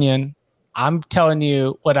your opinion. I'm telling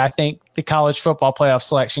you what I think the College Football Playoff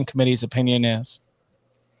Selection Committee's opinion is.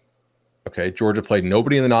 Okay, Georgia played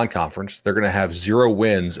nobody in the non-conference. They're going to have 0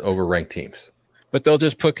 wins over ranked teams. But they'll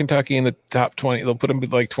just put Kentucky in the top 20. They'll put them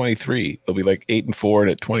at like 23. They'll be like 8-4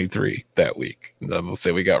 and at 23 that week. And then they'll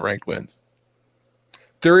say we got ranked wins.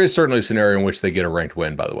 There is certainly a scenario in which they get a ranked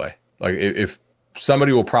win, by the way. Like if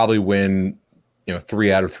somebody will probably win,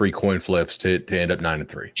 3 out of 3 coin flips to end up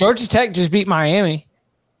 9-3. Georgia Tech just beat Miami.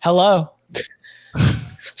 Hello.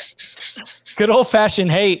 Good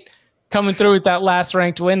old-fashioned hate coming through with that last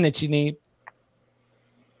ranked win that you need.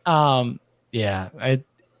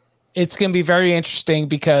 It's going to be very interesting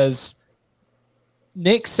because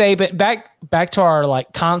Nick Saban, back to our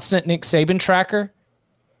constant Nick Saban tracker.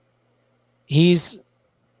 It's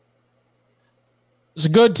a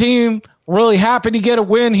good team. Really happy to get a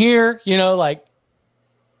win here. I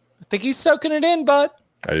think he's soaking it in, bud.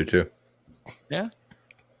 I do too. Yeah.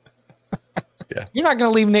 Yeah. You're not going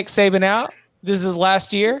to leave Nick Saban out. This is his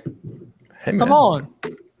last year. Hey, man. Come on.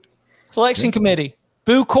 Selection committee.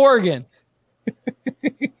 Boo Corrigan.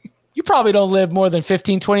 You probably don't live more than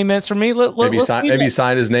 15, 20 minutes from me. Maybe he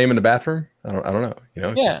signed his name in the bathroom. I don't know.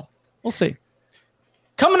 Yeah. We'll see.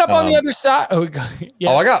 Coming up on the other side. Oh,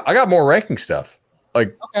 yes. I got more ranking stuff.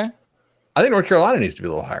 Okay. I think North Carolina needs to be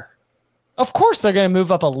a little higher. Of course they're going to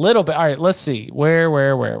move up a little bit. All right, let's see. Where?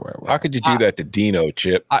 How could you do that to Dino,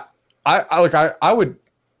 Chip? I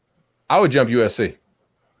would jump USC.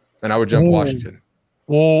 and I would jump Washington.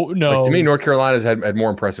 Whoa, no. Like, to me, North Carolina's had more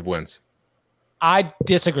impressive wins. I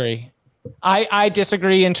disagree. I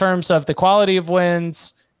disagree in terms of the quality of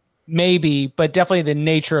wins, maybe, but definitely the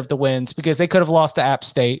nature of the wins, because they could have lost to App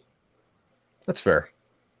State. That's fair.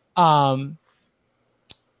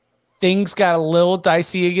 Things got a little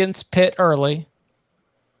dicey against Pitt early.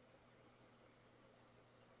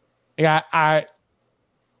 Yeah,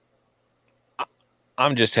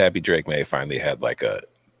 I'm just happy Drake May finally had like a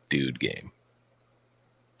dude game.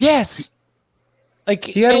 Yes. Like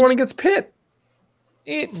he had one against Pitt.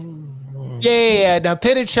 Yeah. No,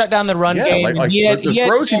 Pitt had shut down the run game. The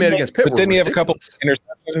throws he made against Pitt. But didn't he have a couple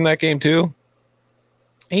interceptions in that game too?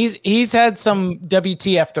 He's had some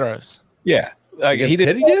WTF throws. Yeah, like he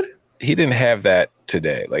didn't have that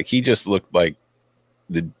today. Like he just looked like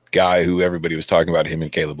the guy who everybody was talking about, him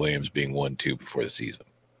and Caleb Williams being 1-2 before the season.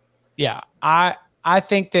 Yeah, I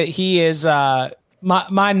think that he is.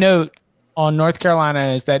 My note on North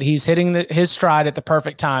Carolina is that he's hitting his stride at the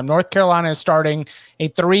perfect time. North Carolina is starting a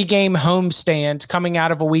 3-game homestand coming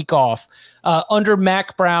out of a week off. Under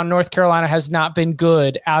Mac Brown, North Carolina has not been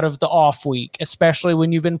good out of the off week, especially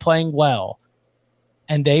when you've been playing well.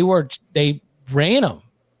 And they ran them.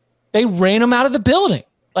 They ran them out of the building,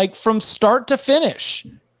 like from start to finish.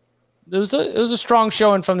 It was a strong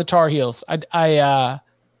showing from the Tar Heels.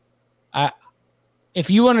 If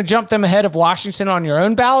you want to jump them ahead of Washington on your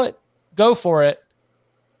own ballot, go for it.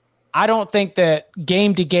 I don't think that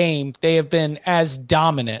game to game they have been as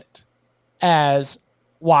dominant as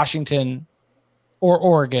Washington or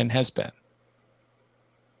Oregon has been.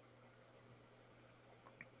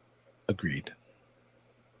 Agreed.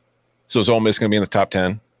 So is Ole Miss going to be in the top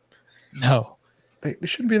 10? No. They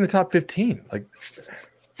shouldn't be in the top 15. Like,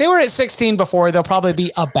 they were at 16 before. They'll probably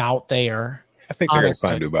be about there. I think they're going to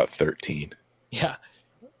climb to about 13. Yeah.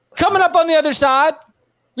 Coming up on the other side,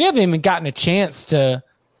 we haven't even gotten a chance to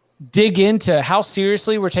dig into how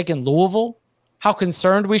seriously we're taking Louisville, how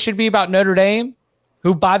concerned we should be about Notre Dame,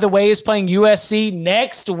 who, by the way, is playing USC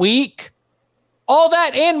next week. All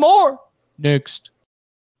that and more next.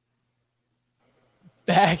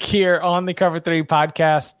 Back here on the Cover 3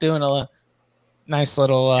 podcast, doing a nice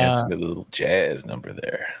little a little jazz number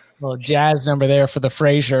there. Little jazz number there for the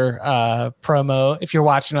Frazier promo. If you're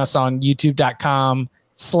watching us on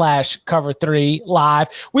youtube.com/Cover3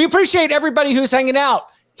 live, we appreciate everybody who's hanging out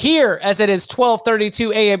here as it is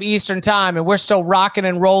 12:32 a.m. Eastern time, and we're still rocking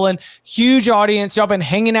and rolling. Huge audience. Y'all been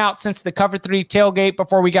hanging out since the Cover 3 tailgate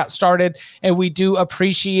before we got started, and we do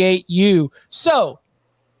appreciate you. So,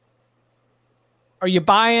 are you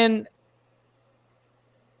buying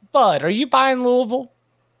Bud? Are you buying Louisville?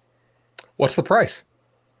 What's the price?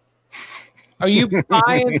 Are you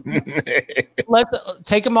buying? Let's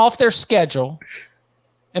take them off their schedule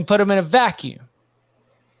and put them in a vacuum.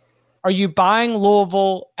 Are you buying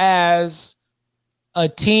Louisville as a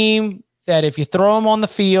team that if you throw them on the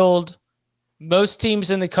field, most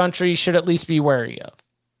teams in the country should at least be wary of?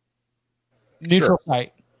 Neutral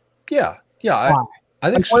site. Yeah.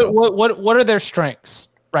 I think so. What are their strengths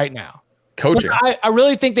right now? Coaching. I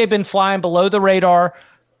really think they've been flying below the radar,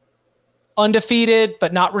 undefeated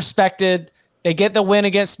but not respected. They get the win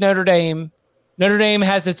against Notre Dame. Notre Dame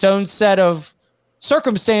has its own set of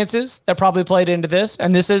circumstances that probably played into this,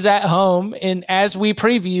 and this is at home. And as we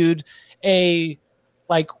previewed, a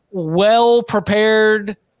well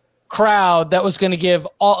prepared crowd that was going to give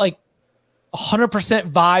all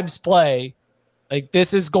 100% vibes play. Like,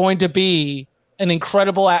 this is going to be an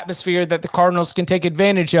incredible atmosphere that the Cardinals can take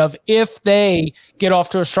advantage of if they get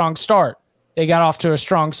off to a strong start. They got off to a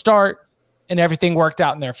strong start, and everything worked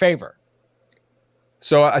out in their favor.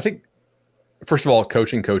 So I think, first of all,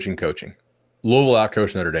 coaching. Louisville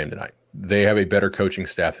outcoached Notre Dame tonight. They have a better coaching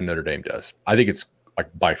staff than Notre Dame does. I think it's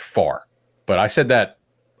by far. But I said that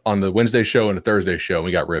on the Wednesday show and the Thursday show, and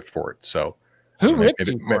we got ripped for it. So who ripped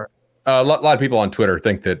you for it? A lot of people on Twitter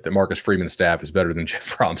think that Marcus Freeman's staff is better than Jeff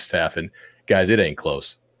Fromm's staff. And guys, it ain't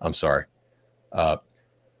close. I'm sorry.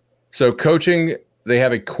 So coaching, they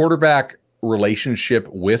have a quarterback relationship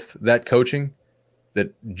with that coaching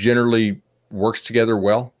that generally works together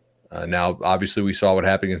well. Now, obviously, we saw what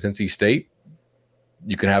happened against NC State.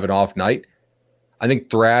 You can have an off night. I think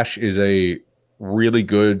Thrash is a really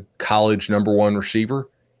good college number one receiver,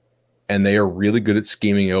 and they are really good at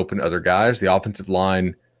scheming open other guys. The offensive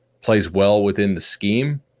line plays well within the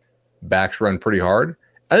scheme. Backs run pretty hard.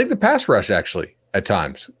 I think the pass rush actually at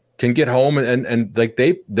times can get home and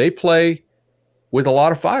they play with a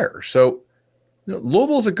lot of fire. So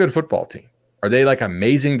Louisville's a good football team. Are they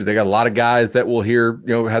amazing? Do they got a lot of guys that will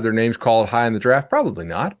have their names called high in the draft? Probably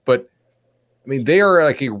not. But I mean, they are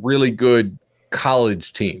a really good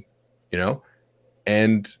college team.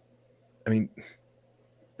 And I mean,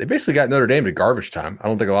 they basically got Notre Dame to garbage time. I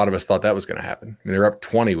don't think a lot of us thought that was going to happen. I mean, they were up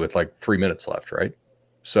 20 with like 3 minutes left, right?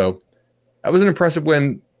 So that was an impressive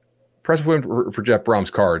win for Jeff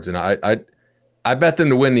Brom's Cards. And I bet them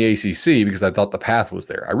to win the ACC because I thought the path was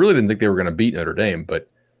there. I really didn't think they were going to beat Notre Dame, but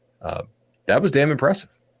that was damn impressive.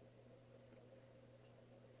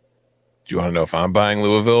 Do you want to know if I'm buying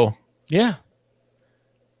Louisville? Yeah.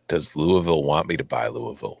 Does Louisville want me to buy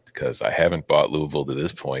Louisville? Because I haven't bought Louisville to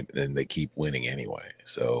this point, and they keep winning anyway.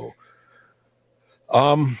 So,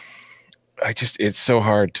 it's so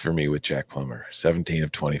hard for me with Jack Plummer. 17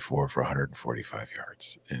 of 24 for 145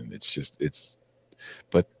 yards, and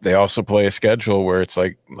but they also play a schedule where it's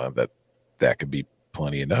like that could be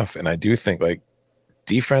plenty enough. And I do think like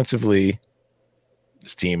defensively,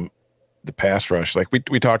 this team, the pass rush, like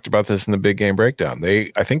we talked about this in the big game breakdown.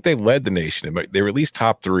 I think they led the nation. They were at least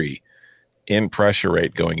top 3 in pressure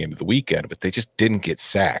rate going into the weekend, but they just didn't get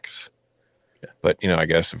sacks. Yeah. But, I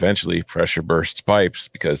guess eventually pressure bursts pipes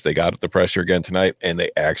because they got the pressure again tonight and they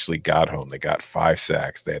actually got home. They got 5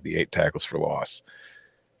 sacks. They had the 8 tackles for loss.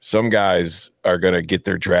 Some guys are going to get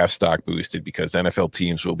their draft stock boosted because NFL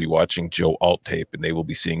teams will be watching Joe Alt tape and they will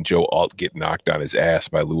be seeing Joe Alt get knocked on his ass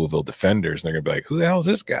by Louisville defenders. And they're going to be like, who the hell is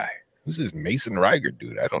this guy? Who's this Mason Reiger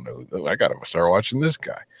dude? I don't know. I got to start watching this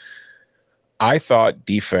guy. I thought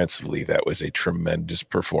defensively that was a tremendous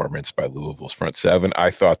performance by Louisville's front 7. I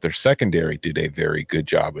thought their secondary did a very good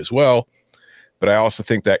job as well. But I also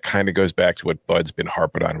think that kind of goes back to what Bud's been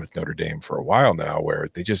harping on with Notre Dame for a while now, where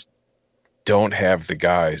they just don't have the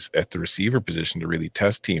guys at the receiver position to really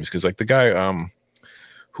test teams. Because like the guy,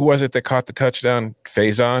 who was it that caught the touchdown?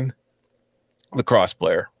 Faison, lacrosse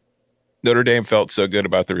player. Notre Dame felt so good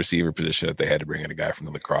about the receiver position that they had to bring in a guy from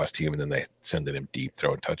the lacrosse team, and then they send him deep,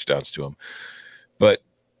 throwing touchdowns to him. But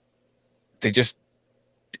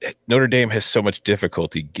Notre Dame has so much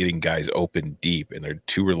difficulty getting guys open deep, and they're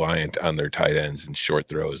too reliant on their tight ends and short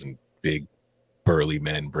throws and big, burly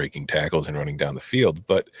men breaking tackles and running down the field.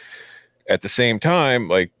 But at the same time,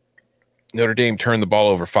 like Notre Dame turned the ball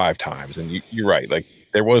over 5 times, and you're right. Like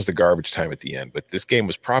there was the garbage time at the end, but this game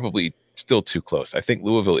was probably still too close. I think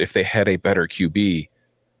Louisville, if they had a better QB,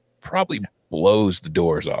 probably blows the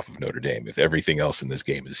doors off of Notre Dame if everything else in this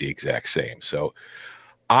game is the exact same. So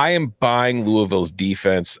I am buying Louisville's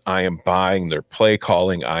defense. I am buying their play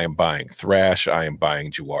calling. I am buying Thrash. I am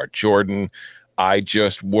buying Jawar Jordan. I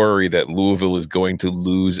just worry that Louisville is going to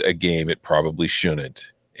lose a game it probably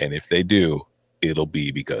shouldn't. And if they do, it'll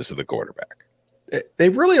be because of the quarterback. They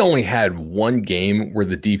really only had one game where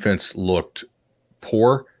the defense looked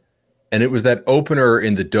poor, and it was that opener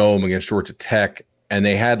in the Dome against Georgia Tech, and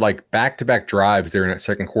they had like back-to-back drives there in that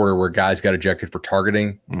second quarter where guys got ejected for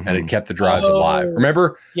targeting, and it kept the drives alive.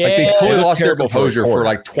 Remember? Yeah. Like they totally lost their Terrible composure for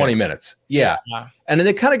like 20 Yeah. minutes. Yeah. And then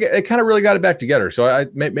they kind of really got it back together. So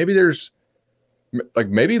maybe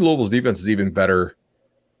Louisville's defense is even better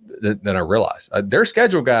than I realized. Their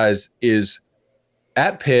schedule, guys, is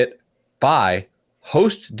at Pitt, bye,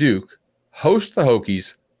 host Duke, host the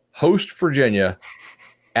Hokies, host Virginia,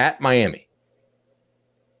 at Miami.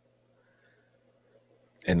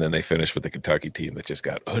 And then they finished with the Kentucky team that just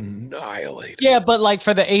got annihilated. Yeah, but like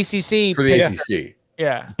for the ACC. For the ACC.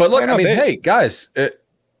 Yeah. But look, Yeah, no, hey, guys. If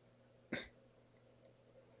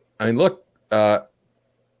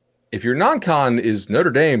your non-con is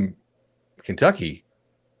Notre Dame, Kentucky,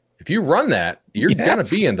 if you run that, you're going to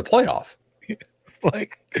be in the playoff.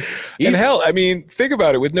 Like, and hell, I mean, think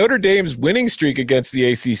about it. With Notre Dame's winning streak against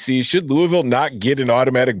the ACC, should Louisville not get an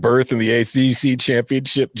automatic berth in the ACC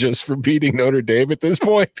championship just for beating Notre Dame at this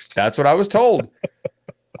point? That's what I was told.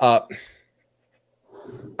 I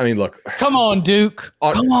mean, look. Come on, Duke.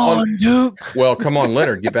 Come on, Duke. Well, come on,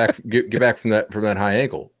 Leonard. Get back from that high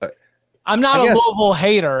ankle. I'm not a Louisville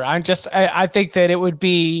hater. I think that it would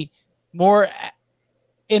be more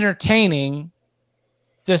entertaining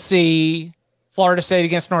to see Florida State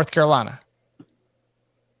against North Carolina.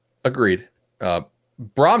 Agreed.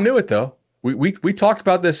 Brom knew it though. We talked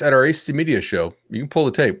about this at our ACC media show. You can pull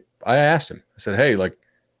the tape. I asked him. I said, "Hey, like,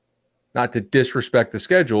 not to disrespect the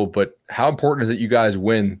schedule, but how important is it you guys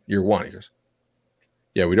win year one?" He goes,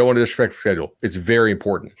 "Yeah, we don't want to disrespect the schedule. It's very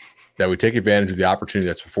important that we take advantage of the opportunity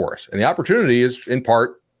that's before us. And the opportunity is in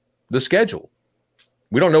part the schedule.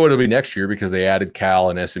 We don't know what it'll be next year because they added Cal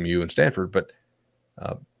and SMU and Stanford, but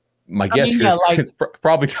my guess is it's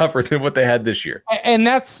probably tougher than what they had this year." And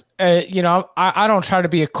that's, I don't try to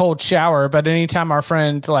be a cold shower, but anytime our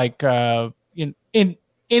friend,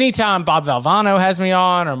 anytime Bob Valvano has me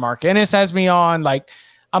on or Mark Ennis has me on, like,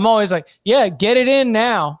 I'm always like, yeah, get it in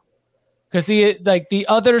now. Because the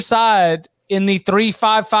other side in the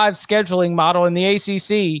 3-5-5 scheduling model in the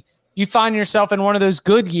ACC, you find yourself in one of those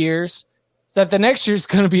good years that the next year is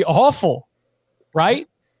going to be awful, right?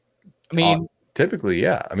 I mean, typically,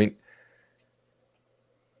 yeah. I mean,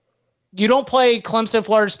 you don't play Clemson,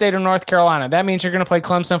 Florida State, or North Carolina. That means you're going to play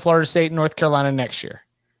Clemson, Florida State, and North Carolina next year.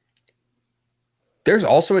 There's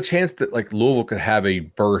also a chance that like Louisville could have a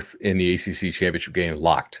berth in the ACC championship game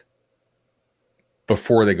locked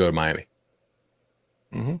before they go to Miami.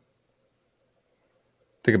 Mm-hmm.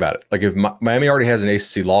 Think about it. Like if Miami already has an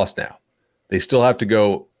ACC loss now, they still have to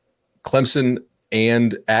go Clemson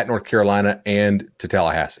and at North Carolina and to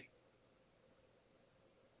Tallahassee.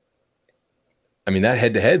 I mean, that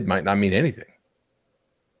head-to-head might not mean anything.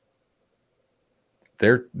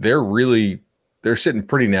 They're sitting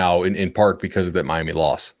pretty now in part because of that Miami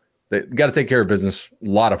loss. They got to take care of business. A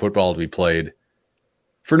lot of football to be played.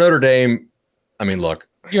 For Notre Dame, I mean, look.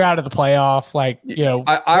 You're out of the playoff.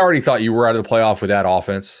 I already thought you were out of the playoff with that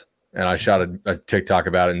offense, and I shot a TikTok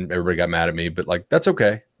about it, and everybody got mad at me. But like, that's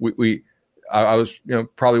okay. I was,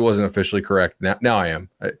 probably wasn't officially correct. Now I am.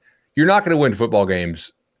 You're not going to win football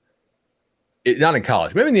games. Not in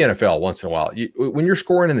college, maybe in the NFL once in a while. When you're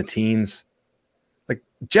scoring in the teens, like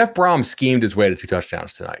Jeff Brom schemed his way to 2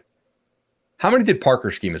 touchdowns tonight. How many did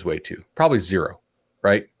Parker scheme his way to? Probably 0,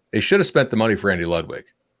 right? They should have spent the money for Andy Ludwig.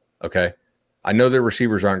 Okay. I know their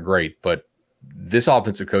receivers aren't great, but this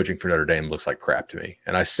offensive coaching for Notre Dame looks like crap to me.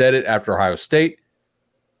 And I said it after Ohio State.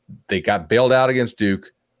 They got bailed out against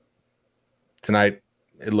Duke. Tonight,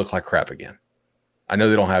 it looked like crap again. I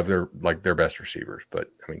know they don't have their best receivers, but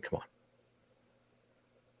I mean, come on.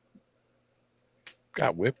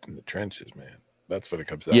 Got whipped in the trenches, man. That's what it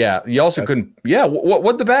comes down. Yeah, you also couldn't. Yeah,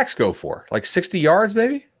 what'd the backs go for? Like 60 yards,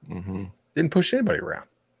 maybe? Mm-hmm. Didn't push anybody around.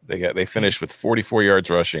 They finished with 44 yards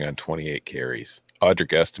rushing on 28 carries.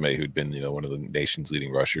 Audric Estime, who'd been one of the nation's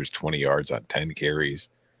leading rushers, 20 yards on 10 carries,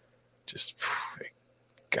 just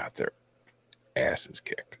got their asses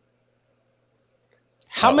kicked.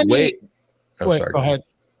 How many? Wade, Wait, sorry. go ahead.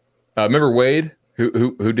 Remember Wade,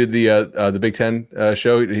 who did the Big Ten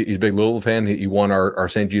show? He's a big Louisville fan. He won our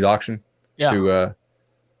St. Jude auction. Yeah.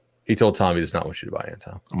 He told Tom he does not want you to buy it,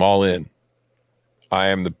 Tom. I'm all in. I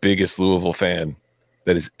am the biggest Louisville fan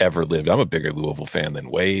that has ever lived. I'm a bigger Louisville fan than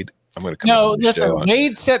Wade. I'm going to come. No, listen.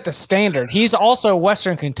 Wade set the standard. He's also a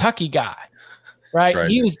Western Kentucky guy, right?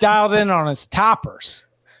 He was dialed in on his toppers.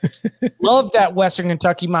 Love that Western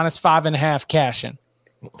Kentucky -5.5 cash-in.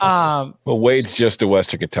 Well, Wade's just a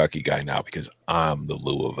Western Kentucky guy now because I'm the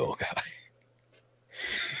Louisville guy.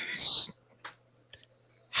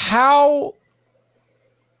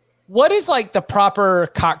 What is like the proper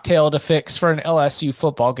cocktail to fix for an LSU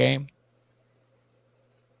football game?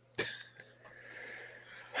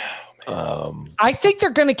 I think they're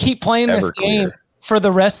going to keep playing this game for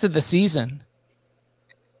the rest of the season.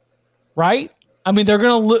 Right? I mean, they're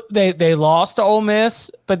going to they lost to Ole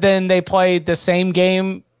Miss, but then they played the same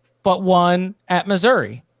game but won at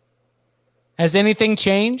Missouri. Has anything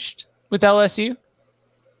changed with LSU?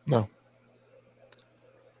 No.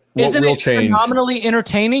 Isn't it phenomenally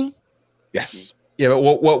entertaining? Yes. Yeah, but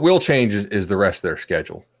what will change is the rest of their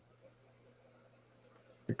schedule.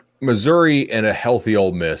 Missouri and a healthy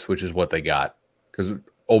Ole Miss, which is what they got, because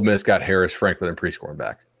Ole Miss got Harris, Franklin, and Prescorn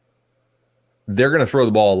back. They're going to throw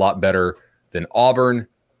the ball a lot better than Auburn,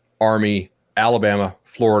 Army, Alabama,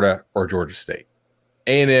 Florida, or Georgia State.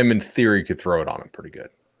 A&M, in theory, could throw it on them pretty good.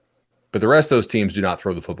 But the rest of those teams do not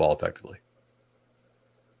throw the football effectively.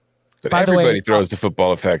 But everybody throws the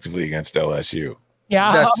football effectively against LSU.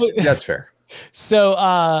 Yeah. That's fair.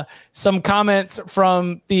 So some comments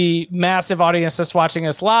from the massive audience that's watching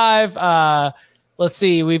us live. Let's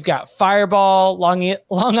see. We've got Fireball, Long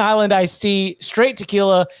Island iced tea, straight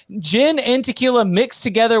tequila, gin and tequila mixed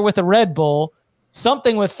together with a Red Bull,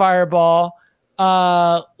 something with Fireball,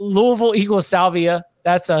 Louisville equals salvia.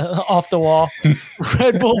 That's off the wall.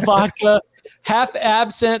 Red Bull vodka, half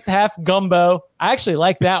absinthe, half gumbo. I actually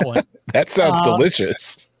like that one. That sounds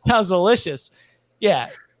delicious. Sounds delicious. Yeah.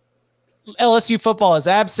 LSU football is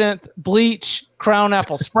absinthe, bleach, Crown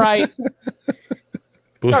Apple Sprite. I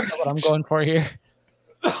don't know what I'm going for here.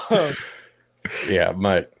 Yeah,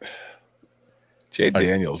 Jade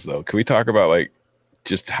Daniels, though. Can we talk about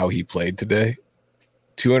just how he played today?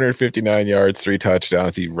 259 yards, 3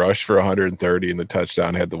 touchdowns. He rushed for 130 in the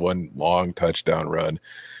touchdown, had the one long touchdown run.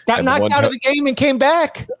 Got knocked out of the game and came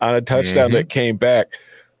back. On a touchdown that came back.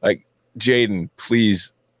 Jaden,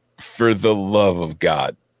 please, for the love of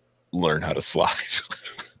God, learn how to slide.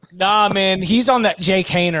 Nah, man. He's on that Jake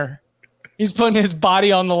Haener. He's putting his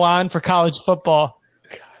body on the line for college football.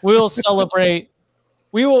 We'll celebrate.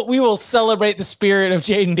 We will celebrate the spirit of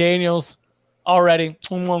Jaden Daniels already.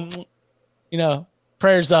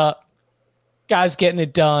 Prayers up. Guys getting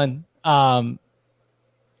it done. I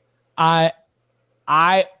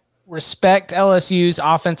respect LSU's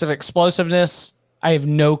offensive explosiveness. I have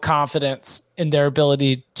no confidence in their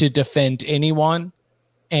ability to defend anyone.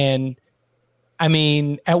 And I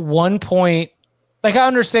mean, at one point, like I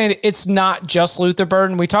understand it's not just Luther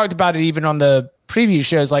Burden. We talked about it even on the preview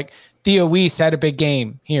shows. Like Theo Weiss had a big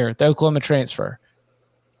game here, the Oklahoma transfer.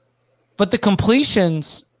 But the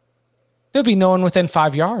completions, there'll be no one within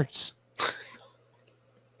 5 yards.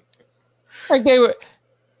 Like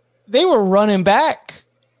they were running back.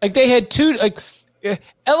 Like they had two. Like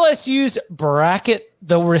LSU's bracket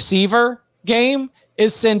the receiver game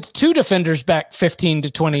is send two defenders back 15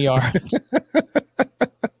 to 20 yards.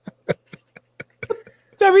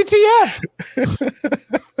 WTF?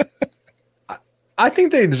 I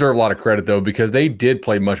think they deserve a lot of credit though because they did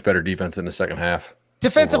play much better defense in the second half.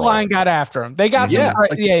 Defensive line got after them. They got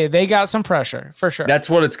they got some pressure for sure. That's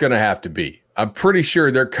what it's going to have to be. I'm pretty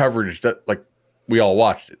sure their coverage, like we all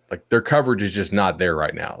watched it, like their coverage is just not there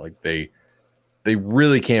right now. Like they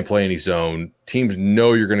really can't play any zone. Teams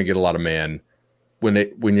know you're going to get a lot of man. When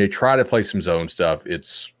they try to play some zone stuff,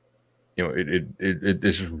 it's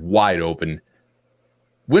it's just wide open.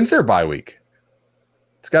 When's their bye week?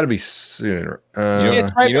 It's got to be sooner.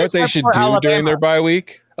 It's right, you know what they should do Alabama. during their bye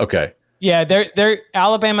week? Okay. Yeah, they're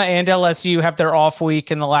Alabama and LSU have their off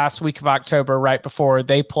week in the last week of October, right before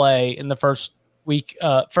they play in the first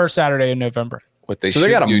Saturday in November. What they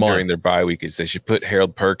should do during their bye week is they should put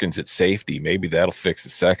Harold Perkins at safety. Maybe that'll fix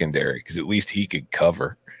the secondary because at least he could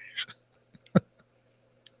cover.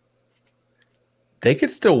 They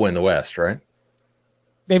could still win the West, right?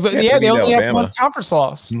 They only have one conference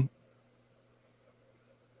loss. Mm-hmm.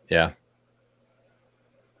 Yeah.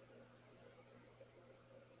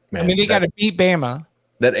 Man, I mean, they got to beat Bama.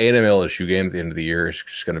 That A&M LSU game at the end of the year is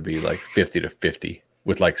just going to be like 50-50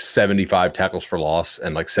 with like 75 tackles for loss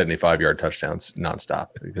and like 75-yard touchdowns nonstop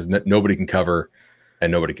because nobody can cover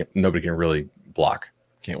and nobody can really block.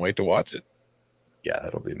 Can't wait to watch it. Yeah,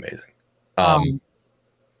 that'll be amazing. I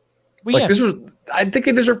think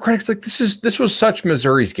they deserve credit. Like this was such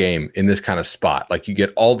Missouri's game in this kind of spot. Like you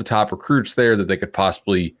get all the top recruits there that they could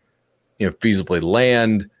possibly, feasibly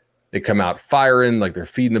land. They come out firing, like they're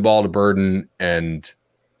feeding the ball to Burden, and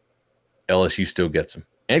LSU still gets them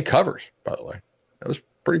and covers. By the way, that was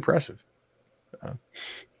pretty impressive.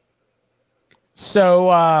 There's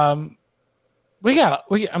a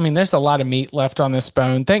lot of meat left on this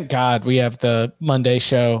bone. Thank God we have the Monday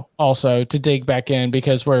show also to dig back in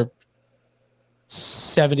because we're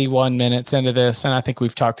 71 minutes into this, and I think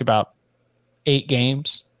we've talked about 8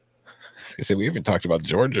 games. I say we haven't talked about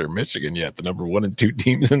Georgia or Michigan yet, the number 1 and 2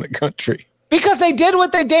 teams in the country. Because they did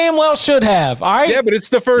what they damn well should have. All right. Yeah, but it's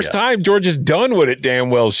the first time Georgia's done what it damn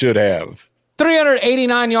well should have.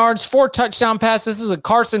 389 yards, 4 touchdown passes. This is a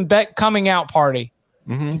Carson Beck coming out party.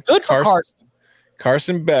 Mm-hmm. Good for Carson.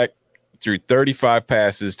 Carson Beck threw 35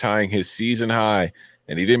 passes, tying his season high,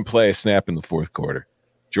 and he didn't play a snap in the fourth quarter.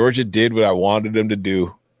 Georgia did what I wanted them to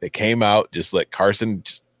do. They came out, just let Carson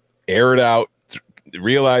just air it out,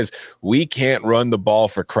 realize we can't run the ball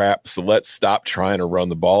for crap, so let's stop trying to run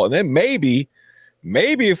the ball. And then maybe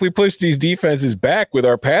if we push these defenses back with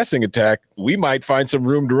our passing attack, we might find some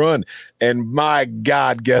room to run. And my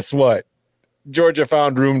God, guess what? Georgia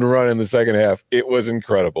found room to run in the second half. It was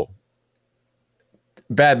incredible.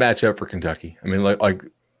 Bad matchup for Kentucky. I mean, like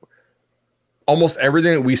almost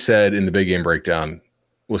everything that we said in the big game breakdown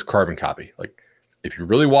was carbon copy. Like if you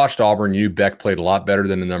really watched Auburn, you knew Beck played a lot better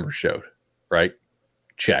than the numbers showed, right?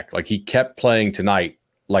 Check. Like he kept playing tonight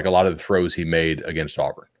like a lot of the throws he made against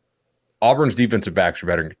Auburn. Auburn's defensive backs are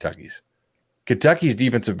better than Kentucky's. Kentucky's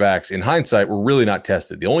defensive backs, in hindsight, were really not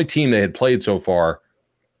tested. The only team they had played so far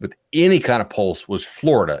with any kind of pulse was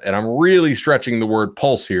Florida. And I'm really stretching the word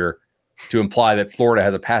pulse here to imply that Florida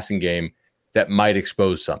has a passing game that might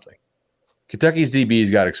expose something. Kentucky's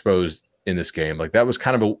DBs got exposed in this game. Like that was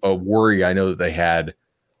kind of a worry I know that they had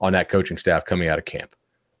on that coaching staff coming out of camp.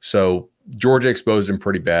 So Georgia exposed him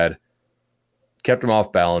pretty bad, kept him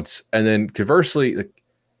off balance. And then conversely,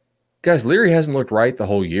 guys, Leary hasn't looked right the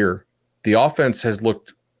whole year. The offense has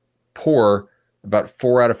looked poor about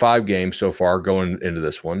 4 out of 5 games so far going into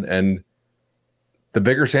this one. And the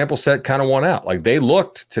bigger sample set kind of won out. Like they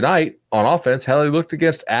looked tonight on offense, how they looked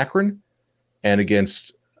against Akron and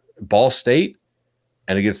against Ball State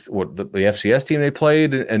and against the FCS team they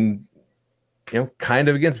played and kind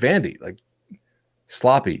of against Vandy. Like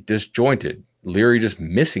sloppy, disjointed, Leary just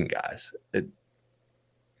missing guys.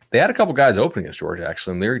 They had a couple guys open against Georgia,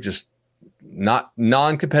 actually, and Leary just not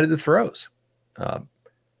non-competitive throws.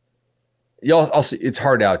 I'll see. It's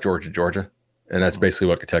hard out Georgia, and that's basically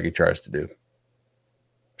what Kentucky tries to do.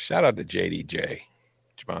 Shout out to JDJ.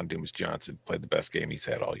 Javon Dumas Johnson played the best game he's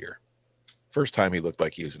had all year. First time he looked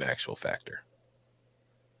like he was an actual factor.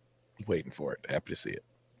 Waiting for it. Happy to see it.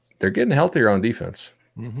 They're getting healthier on defense.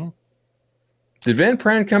 Mm-hmm. Did Van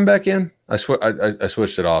Pran come back in? I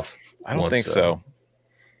switched it off. I don't think so.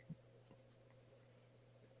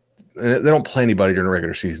 They don't play anybody during the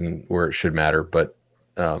regular season where it should matter, but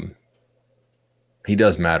he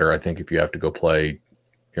does matter. I think if you have to go play,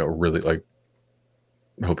 really like.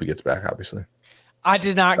 I hope he gets back. Obviously, I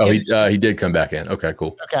did not. He did come back in. Okay,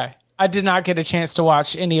 cool. Okay, I did not get a chance to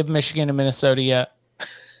watch any of Michigan and Minnesota yet.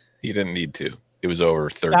 He didn't need to. It was over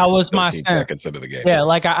 30 that was my seconds into the game. Yeah,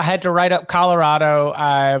 like I had to write up Colorado.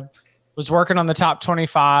 I was working on the top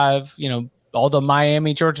 25. All the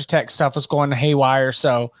Miami, Georgia Tech stuff was going haywire.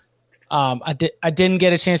 So I didn't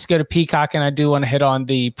get a chance to go to Peacock, and I do want to hit on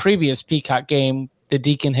the previous Peacock game, the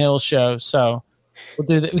Deacon Hill show. So we'll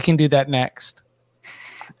do that. We can do that next.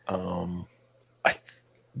 Do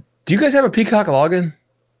you guys have a Peacock login?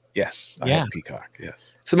 Yes, I have Peacock.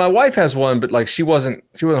 Yes. So my wife has one, but like she wasn't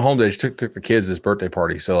home today. She took the kids this birthday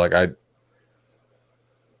party. So like I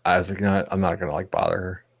was like, no, I'm not gonna like bother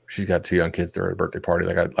her. She's got 2 young kids. They're at a birthday party.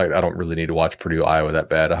 Like I don't really need to watch Purdue Iowa that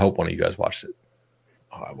bad. I hope one of you guys watched it.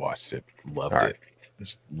 Oh, I watched it. Loved it.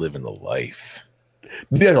 Just living the life.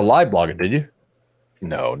 You guys a live blog it, did you?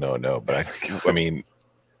 No. But I mean,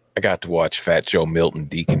 I got to watch Fat Joe Milton,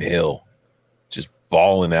 Deacon Hill, just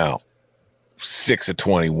balling out 6 of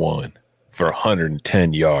 21 for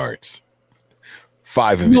 110 yards.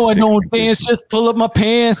 5 of his 6 I don't dance, just pull up my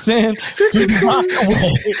pants and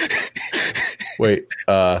wait,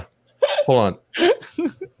 hold on.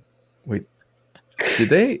 Wait,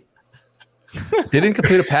 they didn't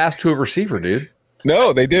complete a pass to a receiver, dude.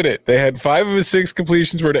 No, they did it. They had 5 of his 6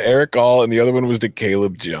 completions were to Eric All, and the other one was to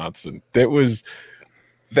Caleb Johnson. That was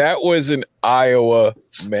an Iowa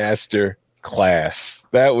master class.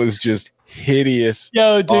 That was just hideous.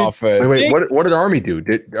 Yo, dude. Offense. Wait, what did Army do?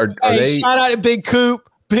 Are they shout out to Big Coop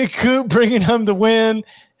bringing home the win,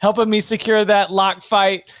 helping me secure that lock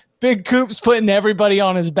fight. Big Coop's putting everybody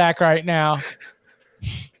on his back right now.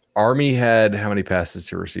 Army had how many passes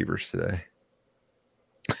to receivers today?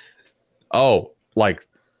 Oh, like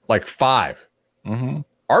 5. Mm-hmm.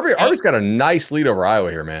 Army's got a nice lead over Iowa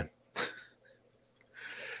here, man.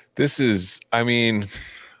 This is, I mean,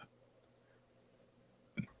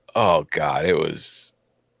 oh God, it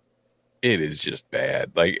is just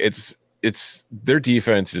bad. Like it's their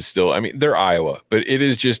defense is still, I mean, they're Iowa, but it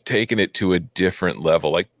is just taking it to a different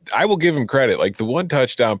level. Like I will give him credit. Like the 1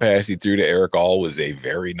 touchdown pass he threw to Eric All was a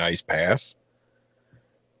very nice pass.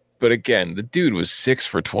 But again, the dude was 6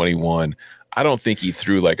 for 21. I don't think he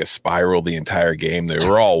threw like a spiral the entire game. They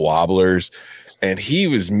were all wobblers, and he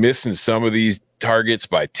was missing some of these targets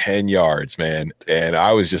by 10 yards, man. And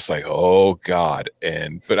I was just like, oh God.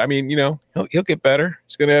 But I mean, he'll get better.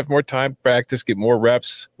 He's going to have more time to practice, get more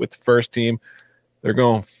reps with the first team. They're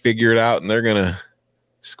going to figure it out, and they're going to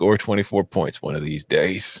score 24 points one of these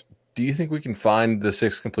days. Do you think we can find the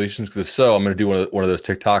 6 completions? Because if so, I'm going to do one of those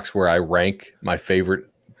TikToks where I rank my favorite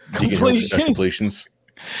completions.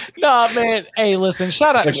 Nah, man. Hey, listen,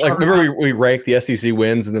 shout out. Like remember we ranked the SEC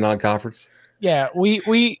wins in the non-conference? Yeah,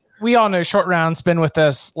 we all know Short Round's been with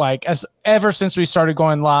us like ever since we started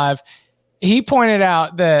going live. He pointed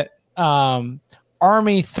out that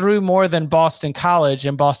Army threw more than Boston College,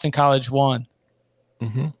 and Boston College won.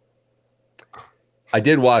 Mm-hmm. I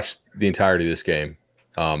did watch the entirety of this game.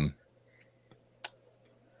 It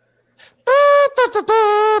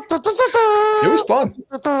was fun.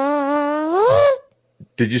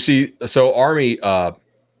 Did you see? So Army, you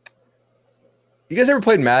guys ever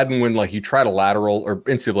played Madden when like you try to lateral, or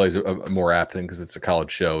NCAA is a more apt thing because it's a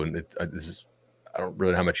college show, and I don't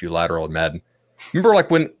really know how much you lateral in Madden. Remember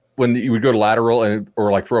like when you would go to lateral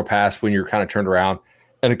or like throw a pass when you're kind of turned around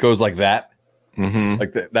and it goes like that,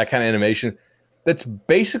 like that kind of animation. That's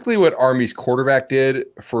basically what Army's quarterback did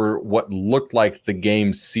for what looked like the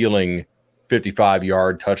game sealing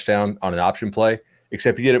 55-yard touchdown on an option play,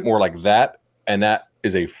 except he did it more like that, and that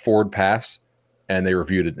is a forward pass, and they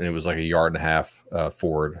reviewed it, and it was like 1.5 yards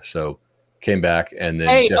forward. So came back, and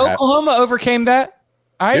then Oklahoma overcame that.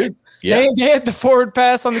 All right, dude, yeah. They had the forward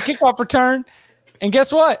pass on the kickoff return, and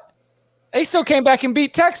guess what? They still came back and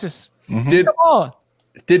beat Texas. Mm-hmm. Come on.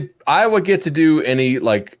 Did Iowa get to do any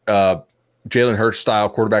like Jalen Hurts style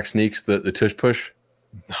quarterback sneaks, the tush push?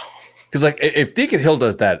 No. Because like if Deacon Hill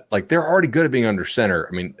does that, like they're already good at being under center.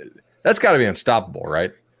 I mean, that's got to be unstoppable,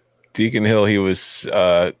 right? Deacon Hill, he was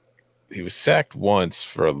he was sacked once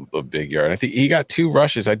for a big yard. I think he got 2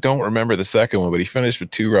 rushes. I don't remember the second one, but he finished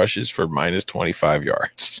with 2 rushes for minus 25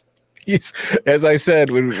 yards. He's, as I said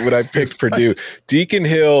when I picked Purdue, Deacon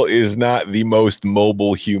Hill is not the most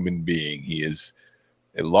mobile human being. He is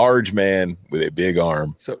a large man with a big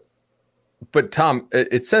arm. So, but Tom,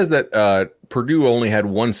 it says that Purdue only had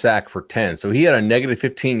 1 sack for 10, so he had a negative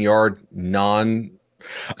 15-yard non.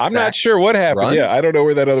 I'm not sure what happened. Run? Yeah, I don't know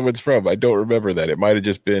where that other one's from. I don't remember that. It might have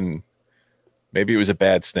just been, maybe it was a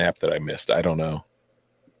bad snap that I missed. I don't know.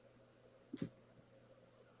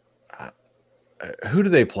 Who do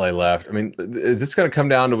they play left? I mean, is this going to come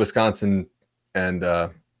down to Wisconsin and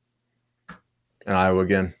Iowa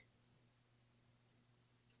again?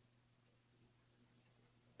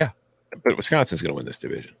 Yeah, but Wisconsin's going to win this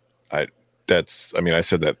division. I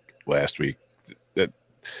said that last week. That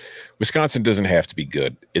Wisconsin doesn't have to be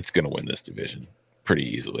good. It's going to win this division pretty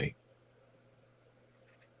easily.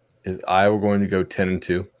 Is Iowa going to go 10-2?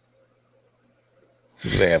 Who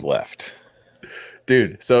do they have left?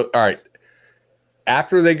 Dude, so, all right.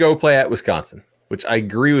 After they go play at Wisconsin, which I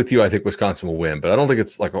agree with you, I think Wisconsin will win, but I don't think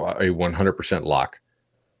it's like a 100% lock.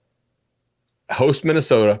 Host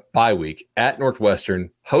Minnesota, bye week, at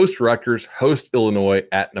Northwestern, host Rutgers, host Illinois,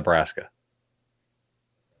 at Nebraska.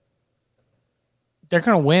 They're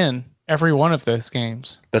going to win every one of those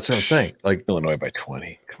games. That's what I'm saying. Like Illinois by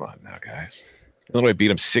 20. Come on now, guys. Illinois beat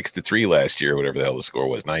them 6-3 last year, whatever the hell the score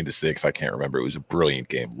was, 9-6. I can't remember. It was a brilliant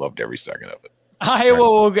game. Loved every second of it. Iowa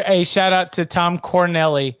will go, a shout out to Tom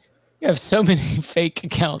Cornelli. You have so many fake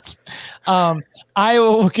accounts. Iowa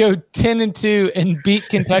will go 10-2 and beat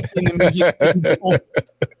Kentucky in the music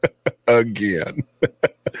again.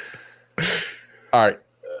 All right.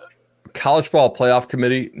 College ball playoff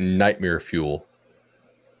committee, nightmare fuel.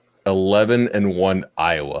 11-1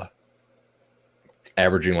 Iowa,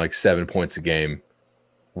 averaging like 7 points a game,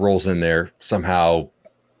 rolls in there somehow,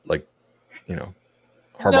 like,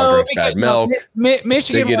 Harbaugh drinks bad milk.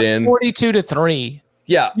 Michigan won 42-3.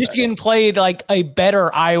 Yeah, Michigan played like a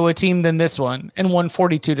better Iowa team than this one and won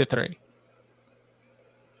 42-3.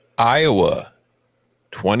 Iowa,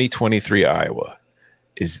 2023 Iowa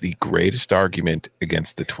is the greatest argument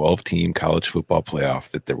against the 12-team college football playoff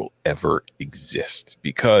that there will ever exist,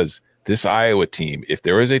 because this Iowa team, if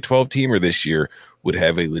there was a 12-teamer this year, would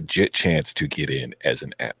have a legit chance to get in as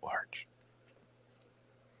an at-large.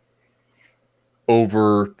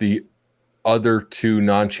 Over the other 2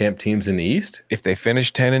 non-champ teams in the East? If they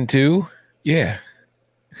finish 10-2, yeah.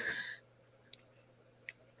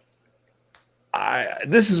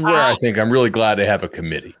 This is where I think I'm really glad to have a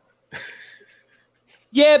committee.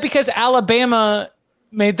 Yeah, because Alabama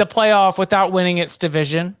made the playoff without winning its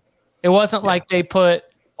division. It wasn't like they put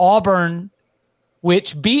Auburn,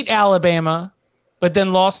 which beat Alabama, but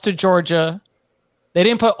then lost to Georgia. They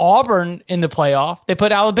didn't put Auburn in the playoff. They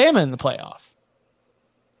put Alabama in the playoff.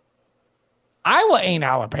 Iowa ain't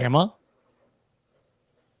Alabama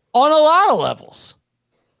on a lot of levels.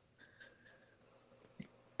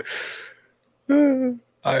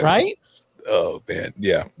 Right? Oh, man.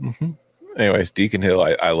 Yeah. Mm-hmm. Anyways, Deacon Hill,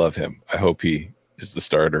 I love him. I hope he is the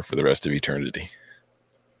starter for the rest of eternity.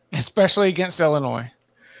 Especially against Illinois.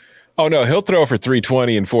 Oh, no, he'll throw for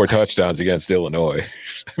 320 and 4 touchdowns against Illinois.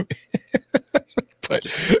 But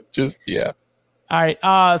just, yeah. All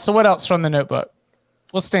right. So what else from the notebook?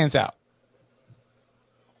 What stands out?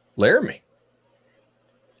 Laramie.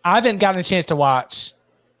 I haven't gotten a chance to watch.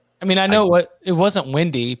 I mean, I know it wasn't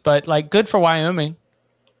windy, but like good for Wyoming.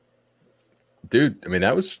 Dude, I mean,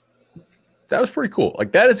 that was pretty cool.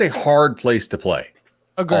 Like, that is a hard place to play.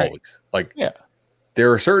 Agreed. Always. Like, yeah,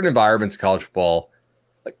 there are certain environments in college football.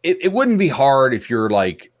 Like, it wouldn't be hard if you're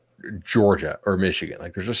like Georgia or Michigan.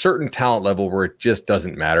 Like, there's a certain talent level where it just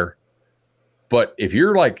doesn't matter. But if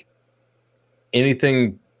you're like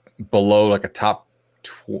anything below like a top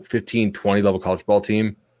 15, 20 level college ball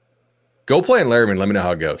team, go play in Laramie and let me know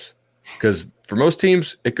how it goes. Because for most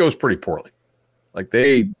teams, it goes pretty poorly. Like,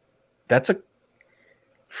 that's a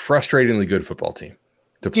frustratingly good football team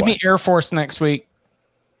to play. Give me Air Force next week.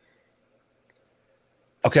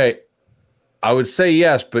 Okay, I would say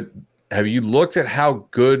yes, but have you looked at how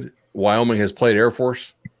good Wyoming has played Air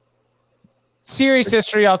Force? Series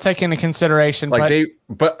history, I'll take into consideration.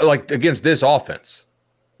 But like against this offense,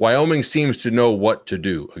 Wyoming seems to know what to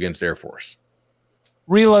do against Air Force.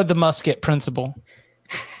 Reload the musket principle.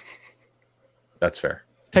 That's fair.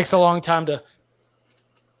 Takes a long time to.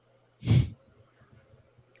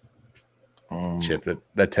 Chip,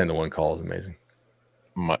 that 10-1 call is amazing.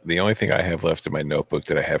 The only thing I have left in my notebook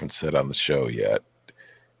that I haven't said on the show yet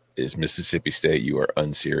is Mississippi State, you are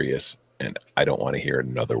unserious, and I don't want to hear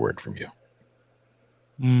another word from you.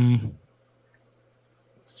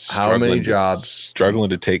 How many jobs? Struggling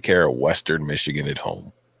to take care of Western Michigan at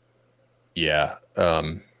home. Yeah.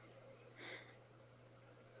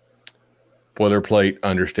 Boilerplate,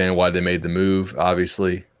 understand why they made the move,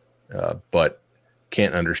 obviously, but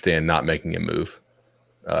can't understand not making a move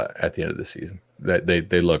at the end of the season. That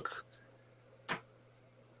they look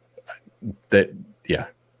that yeah.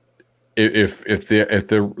 If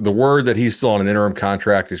the word that he's still on an interim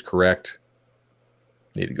contract is correct,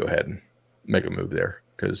 need to go ahead and make a move there,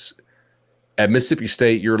 because at Mississippi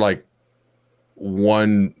State you're like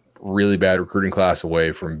one really bad recruiting class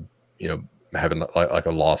away from having like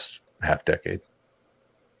a lost half decade.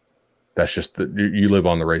 That's just you live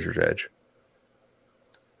on the razor's edge.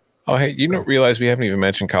 Oh, hey, you don't realize we haven't even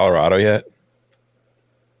mentioned Colorado yet?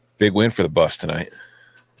 Big win for the Buffs tonight.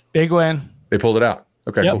 Big win. They pulled it out.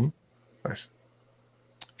 Okay, yep. Cool. Nice.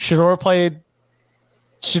 Shedeur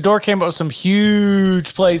came up with some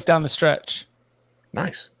huge plays down the stretch.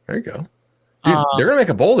 Nice. There you go. Dude, they're going to make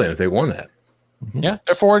a bowl then if they won that. Yeah,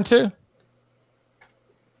 they're 4-2.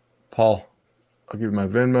 Paul, I'll give you my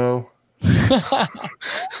Venmo.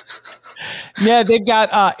 Yeah, they've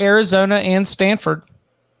got Arizona and Stanford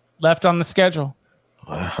left on the schedule.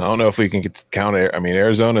 I don't know if we can count it. I mean,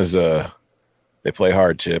 Arizona's they play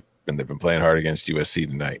hard, Chip, and they've been playing hard against USC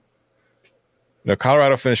tonight.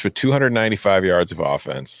 Colorado finished with 295 yards of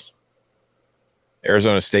offense.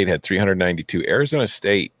 Arizona State had 392. Arizona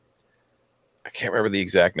State, I can't remember the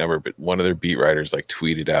exact number, but one of their beat writers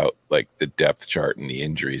tweeted out the depth chart and the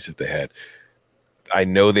injuries that they had. I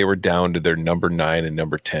know they were down to their number 9 and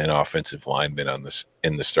number 10 offensive linemen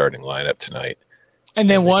in the starting lineup tonight. And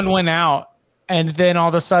then one went out, and then all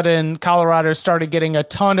of a sudden Colorado started getting a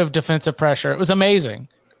ton of defensive pressure. It was amazing.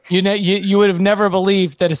 You would have never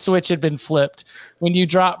believed that a switch had been flipped when you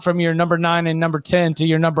dropped from your number 9 and number 10 to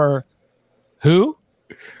your number who?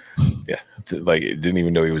 Yeah. Didn't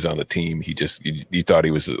even know he was on the team. He just, you thought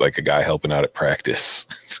he was like a guy helping out at practice.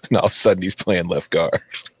 And all of a sudden he's playing left guard.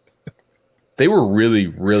 They were really,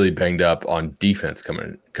 really banged up on defense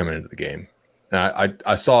coming into the game. And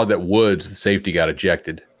I saw that Woods, the safety, got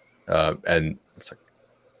ejected. And it's like,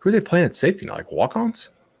 who are they playing at safety now? Like walk-ons?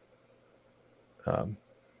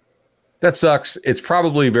 That sucks. It's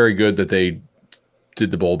probably very good that they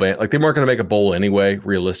did the bowl ban. They weren't going to make a bowl anyway,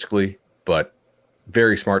 realistically, but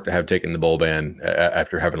very smart to have taken the bowl ban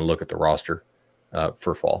after having a look at the roster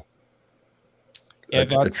for fall. Yeah,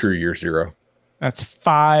 a true year zero. That's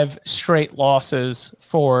 5 straight losses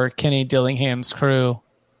for Kenny Dillingham's crew.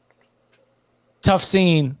 Tough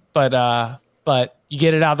scene, but you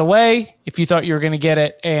get it out of the way if you thought you were going to get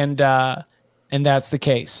it, and that's the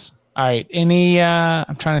case. All right.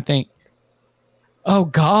 I'm trying to think. Oh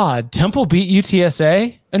God, Temple beat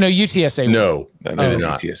UTSA. Oh, no, UTSA won. No,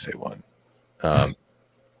 UTSA won.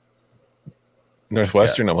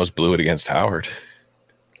 Northwestern almost blew it against Howard.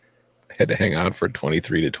 They had to hang on for a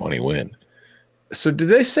 23-20 win. So did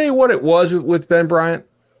they say what it was with Ben Bryant?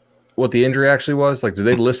 What the injury actually was? Did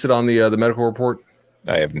they list it on the medical report?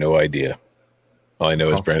 I have no idea. All I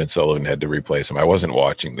know is Brandon Sullivan had to replace him. I wasn't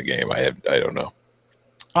watching the game. I don't know.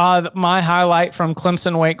 My highlight from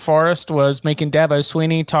Clemson Wake Forest was making Dabo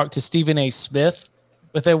Swinney talk to Stephen A. Smith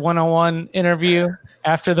with a one-on-one interview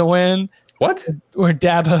after the win. What? Where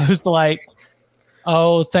Dabo's like,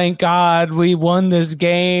 "Oh, thank God we won this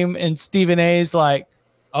game," and Stephen A's like,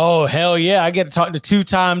 "Oh, hell yeah, I get to talk to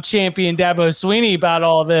 2-time champion Dabo Swinney about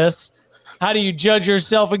all this. How do you judge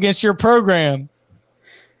yourself against your program?"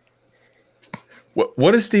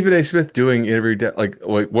 What is Stephen A. Smith doing every day?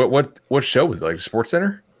 What show was it? Sports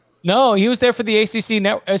Center? No, he was there for the ACC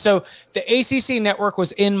network. So the ACC network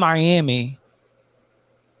was in Miami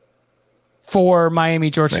for Miami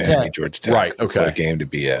Georgia Tech. Right. Okay. What a game to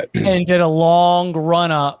be at. And did a long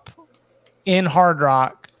run up in Hard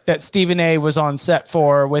Rock that Stephen A. was on set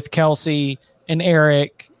for with Kelsey and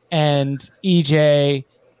Eric and EJ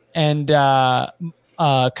and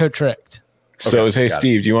Coach Richt. So hey,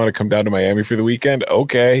 Steve, do you want to come down to Miami for the weekend?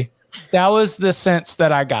 Okay. That was the sense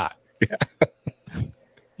that I got. Yeah.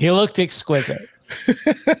 He looked exquisite.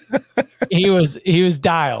 He was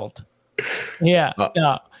dialed. Yeah.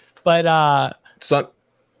 But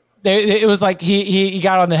it was like he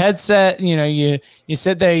got on the headset. You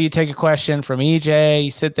sit there, you take a question from EJ.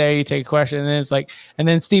 You sit there, you take a question, and then it's like, and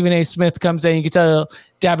then Stephen A. Smith comes in. You can tell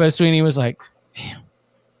Dabo Swinney was like, "Damn.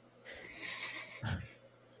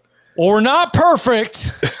 Well, we're not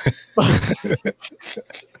perfect, but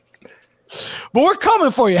we're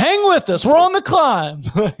coming for you. Hang with us. We're on the climb."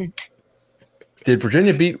 Did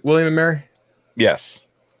Virginia beat William & Mary? Yes.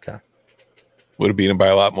 Okay. Would have beat him by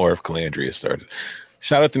a lot more if Calandria started.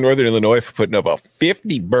 Shout out to Northern Illinois for putting up a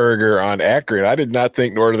 50 burger on Akron. I did not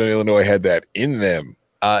think Northern Illinois had that in them.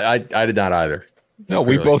 I did not either. No,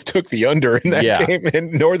 we both took the under in that game,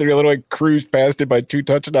 and Northern Illinois cruised past it by 2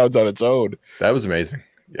 touchdowns on its own. That was amazing.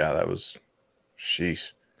 Yeah, that was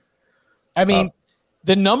sheesh. I mean,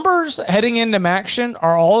 the numbers heading into Maction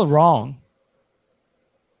are all wrong.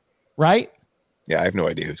 Right? Yeah, I have no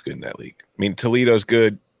idea who's good in that league. I mean, Toledo's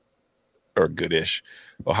good or goodish.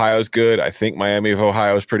 Ohio's good. I think Miami of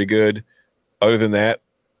Ohio is pretty good. Other than that,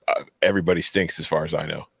 everybody stinks as far as I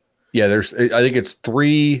know. Yeah, I think it's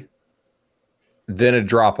 3, then a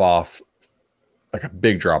drop off, like a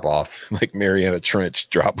big drop off. Like Mariana Trench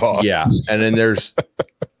drop off. Yeah. And then there's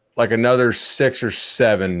like another 6 or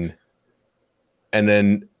 7. And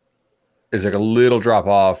then there's like a little drop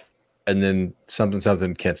off, and then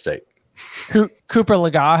something Kent State. Cooper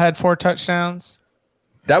Legas had 4 touchdowns.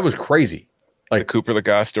 That was crazy. Like the Cooper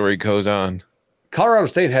Legas story goes on. Colorado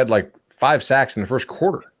State had like 5 sacks in the first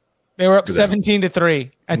quarter. They were up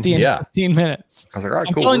 17-3 at the end of 15 minutes. I was like, all right,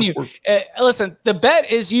 I'm cool. telling you, listen, the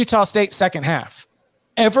bet is Utah State second half.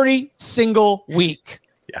 Every single week.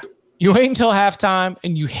 Yeah. You wait until halftime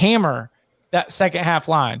and you hammer that second half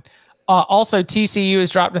line. Also, TCU has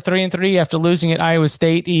dropped to 3-3 after losing at Iowa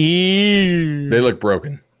State. They look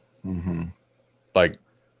broken. Mm-hmm. Like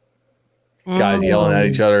guys yelling at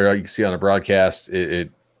each other. Like you can see on the broadcast. They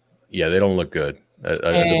don't look good.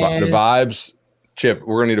 The vibes, Chip.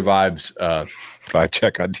 We're gonna need a vibes vibe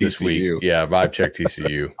check on TCU. This week. Yeah, vibe check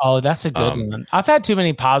TCU. Oh, that's a good one. I've had too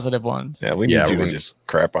many positive ones. Yeah, we need you to just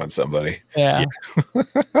crap on somebody. Yeah.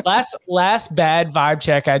 last bad vibe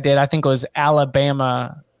check I did, I think, was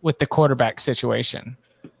Alabama with the quarterback situation.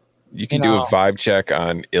 You can do a vibe check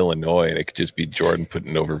on Illinois, and it could just be Jordan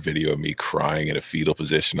putting over video of me crying in a fetal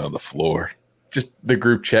position on the floor. Just the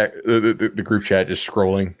group chat, the group chat just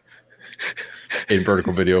scrolling in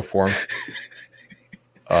vertical video form.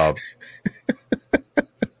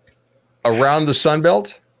 Around the Sun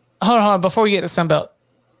Belt. Hold on, before we get to Sun Belt,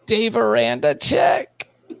 Dave Aranda check,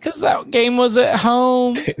 because that game was at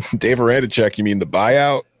home. Dave Aranda check? You mean the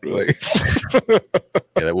buyout? Like,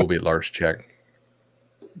 yeah, that will be a large check.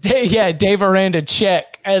 Yeah, Dave Aranda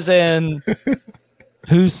check, as in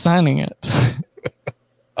who's signing it?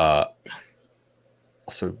 Also,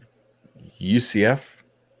 UCF.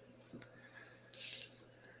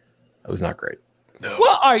 That was not great. No.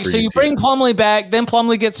 Well, all right, so you bring Plumlee back, then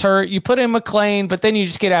Plumlee gets hurt. You put in McLean, but then you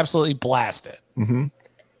just get absolutely blasted. Mm-hmm.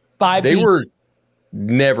 They were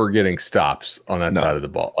never getting stops on that side of the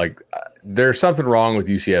ball. Like, there's something wrong with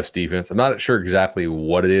UCF's defense. I'm not sure exactly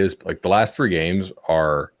what it is, but like the last 3 games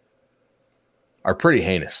are pretty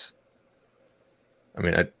heinous. I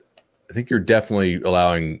mean, I think you're definitely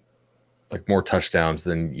allowing like more touchdowns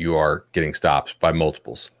than you are getting stops by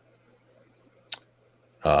multiples.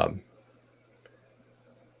 Yeah.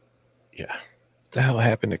 What the hell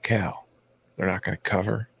happened to Cal? They're not going to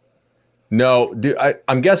cover? No, dude,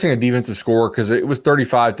 I'm guessing a defensive score because it was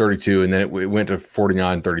 35-32, and then it went to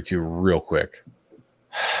 49-32 real quick.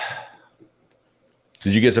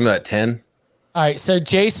 Did you get some of that 10? All right, so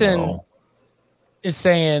Jason is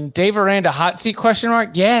saying, Dave Aranda, hot seat, question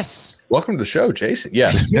mark? Yes. Welcome to the show, Jason.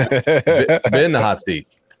 Yeah. Been in the hot seat.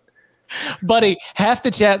 Buddy, half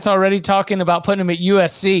the chat's already talking about putting him at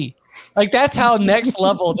USC. Like, that's how next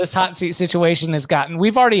level this hot seat situation has gotten.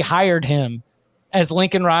 We've already hired him as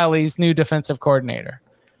Lincoln Riley's new defensive coordinator.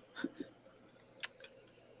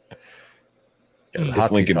 Yeah,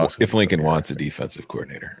 if Lincoln wants a defensive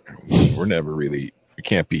coordinator, we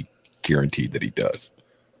can't be guaranteed that he does.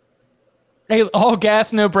 Hey, all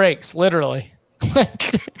gas, no brakes, literally. I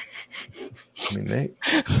mean,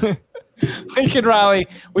 Lincoln Riley,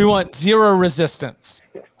 we want zero resistance.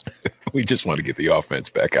 We just want to get the offense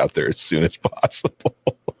back out there as soon as possible.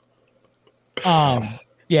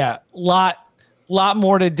 Yeah, lot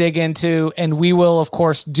more to dig into, and we will, of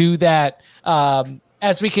course, do that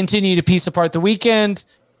as we continue to piece apart the weekend.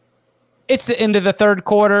 It's the end of the third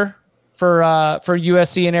quarter for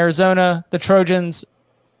USC and Arizona. The Trojans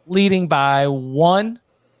leading by 1.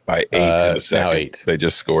 By 8 in the second. 8. They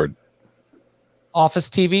just scored. Office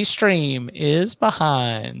TV stream is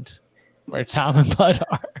behind where Tom and Bud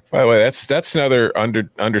are. By the way, that's another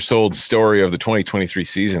undersold story of the 2023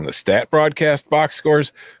 season. The stat broadcast box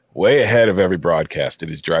scores way ahead of every broadcast. It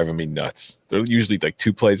is driving me nuts. They're usually like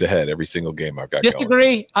 2 plays ahead every single game I've got.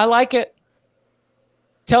 Disagree. Going. I like it.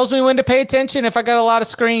 Tells me when to pay attention if I got a lot of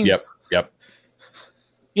screens. Yep.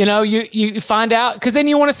 You know, you find out because then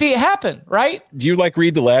you want to see it happen, right? Do you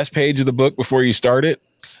read the last page of the book before you start it?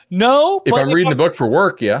 No. If I'm reading the book for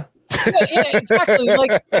work, yeah. Yeah, exactly.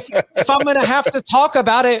 Like if I'm going to have to talk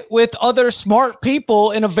about it with other smart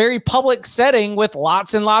people in a very public setting with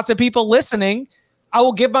lots and lots of people listening, I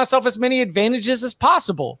will give myself as many advantages as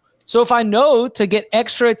possible. So if I know to get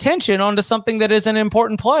extra attention onto something that is an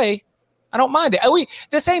important play, I don't mind it.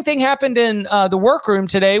 The same thing happened in the workroom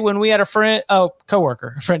today when we had a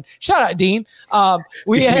coworker. Shout out, Dean.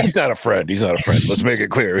 He's not a friend. He's not a friend. Let's make it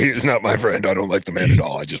clear. He's not my friend. I don't like the man at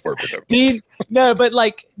all. I just work with him.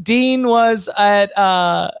 Dean was at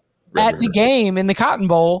the game in the Cotton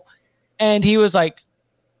Bowl, and he was like,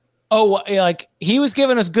 he was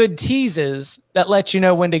giving us good teases that let you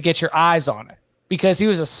know when to get your eyes on it, because he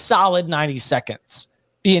was a solid 90 seconds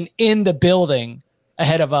being in the building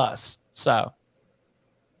ahead of us. So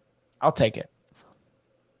I'll take it.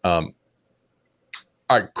 All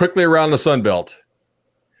right, quickly around the Sun Belt.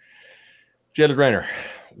 Jalen Raynor,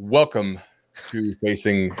 welcome to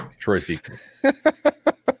facing Troy Seacon.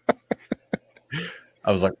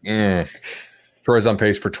 I was like, Troy's on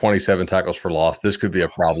pace for 27 tackles for loss. This could be a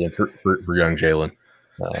problem for young Jalen.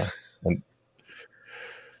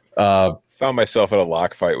 Found myself in a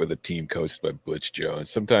lock fight with a team coached by Butch Jones.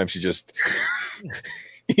 Sometimes you just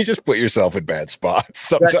put yourself in bad spots.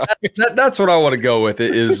 Sometimes that's what I want to go with.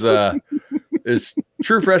 It is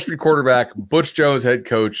true freshman quarterback Butch Jones, head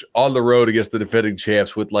coach, on the road against the defending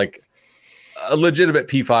champs with like a legitimate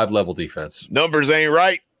P5 level defense. Numbers ain't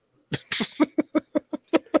right.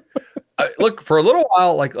 Look, for a little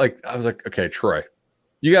while, like I was like, okay, Troy,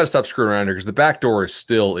 you got to stop screwing around here because the back door is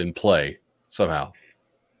still in play somehow.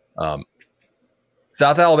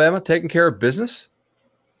 South Alabama taking care of business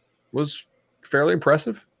was fairly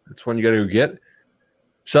impressive. That's one you got to get.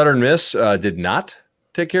 Southern Miss did not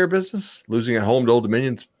take care of business. Losing at home to Old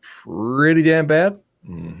Dominion's pretty damn bad.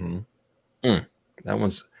 Mm-hmm. That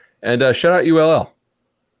one's and shout out ULL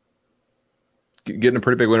getting a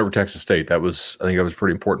pretty big win over Texas State. I think that was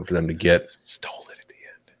pretty important for them to get. Stole it at the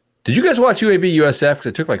end. Did you guys watch UAB USF? Because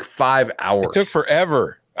it took like 5 hours. It took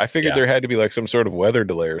forever. I figured there had to be like some sort of weather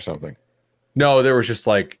delay or something. No, there was just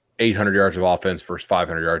like 800 yards of offense versus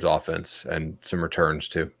 500 yards of offense and some returns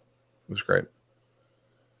too. It was great.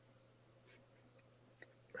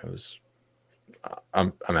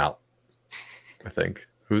 I'm out. I think.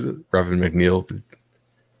 Who's it? Reverend McNeil.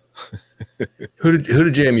 Who did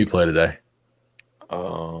JMU play today?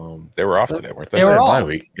 They were off today, weren't they? They were off. Bye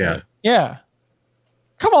week. Yeah.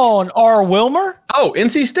 Come on, R. Wilmer. Oh,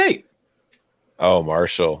 NC State. Oh,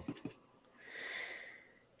 Marshall.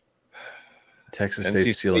 Texas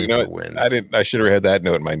State ceiling for wins. I should have had that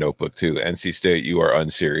note in my notebook too. NC State, you are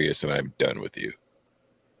unserious, and I'm done with you.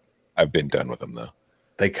 I've been done with them though.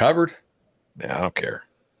 They covered. Yeah, I don't care.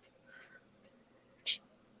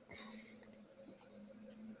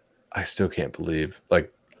 I still can't believe all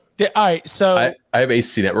right. So I have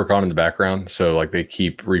AC Network on in the background, so like they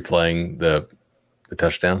keep replaying the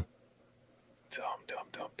touchdown. Dumb.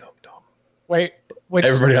 Wait,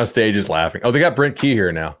 everybody on stage is laughing. Oh, they got Brent Key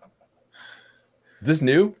here now. Is this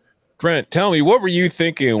new? Brent, tell me, what were you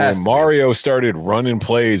thinking when Mario started running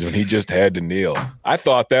plays when he just had to kneel? I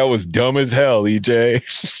thought that was dumb as hell, EJ.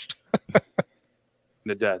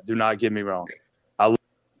 To death. Do not get me wrong.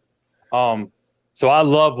 So I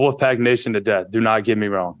love Wolfpack Nation to death. Do not get me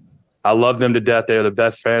wrong. I love them to death. They are the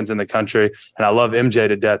best fans in the country, and I love MJ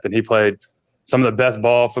to death. And he played some of the best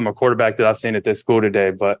ball from a quarterback that I've seen at this school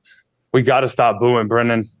today. But we got to stop booing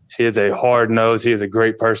Brennan. He is a hard nose. He is a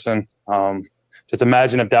great person. Just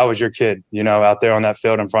imagine if that was your kid, out there on that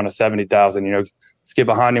field in front of 70,000, just get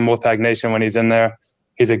behind him, Wolfpack Nation, when he's in there.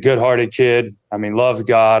 He's a good-hearted kid. I mean, loves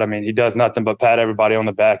God. I mean, he does nothing but pat everybody on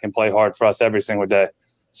the back and play hard for us every single day.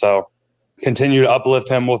 So continue to uplift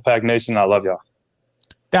him, Wolfpack Nation. I love y'all.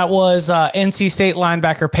 That was NC State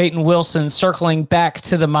linebacker Peyton Wilson circling back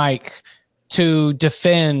to the mic to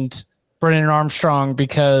defend Brennan Armstrong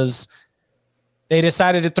because they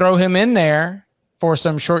decided to throw him in there for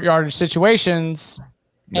some short yardage situations.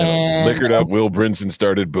 And liquored up Will Brinson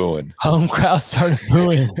started booing. Home crowd started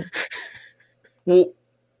booing. Well,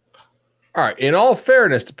 all right. In all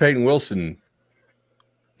fairness to Peyton Wilson,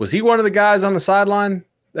 was he one of the guys on the sideline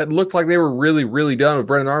that looked like they were really, really done with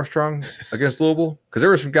Brennan Armstrong against Louisville? Because there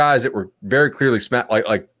were some guys that were very clearly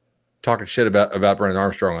like talking shit about Brennan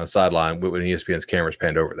Armstrong on the sideline when ESPN's cameras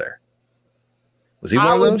panned over there. Was he one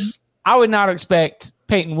of those? I would not expect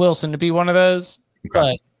Peyton Wilson to be one of those,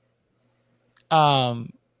 but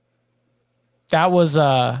that was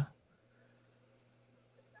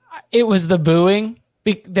it was the booing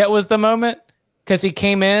that was the moment because he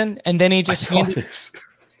came in and then he just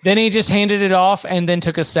handed it off and then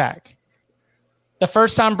took a sack. The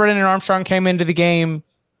first time Brennan Armstrong came into the game,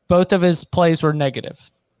 both of his plays were negative.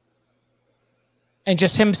 And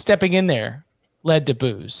just him stepping in there led to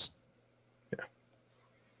boos. Yeah.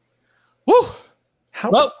 Woo!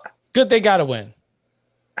 Well, good they got to win.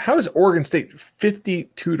 How is Oregon State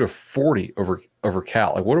 52-40 over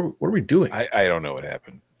Cal? Like, what are we doing? I don't know what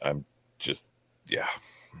happened. I'm just, yeah.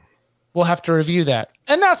 We'll have to review that.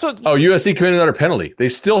 And that's what. Oh, USC committed another penalty. They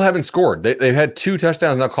still haven't scored. They've had 2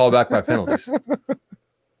 touchdowns now called back by penalties.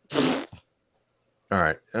 All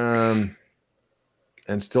right. And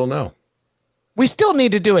still no. We still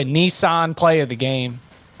need to do a Nissan play of the game.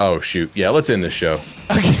 Oh, shoot. Yeah, let's end this show.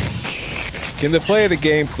 Okay. Can the play of the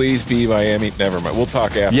game please be Miami? Never mind. We'll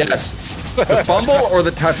talk after. Yes. The fumble or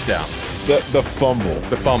the touchdown? The fumble.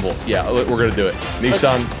 The fumble. Yeah, we're going to do it.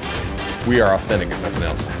 Nissan, we are authentic if nothing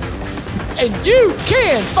else. And you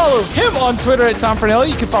can follow him on Twitter at Tom Fernelli.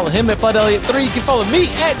 You can follow him at Bud Elliott 3. You can follow me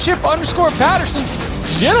at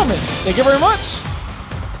Chip_Patterson. Gentlemen, thank you very much.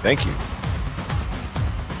 Thank you.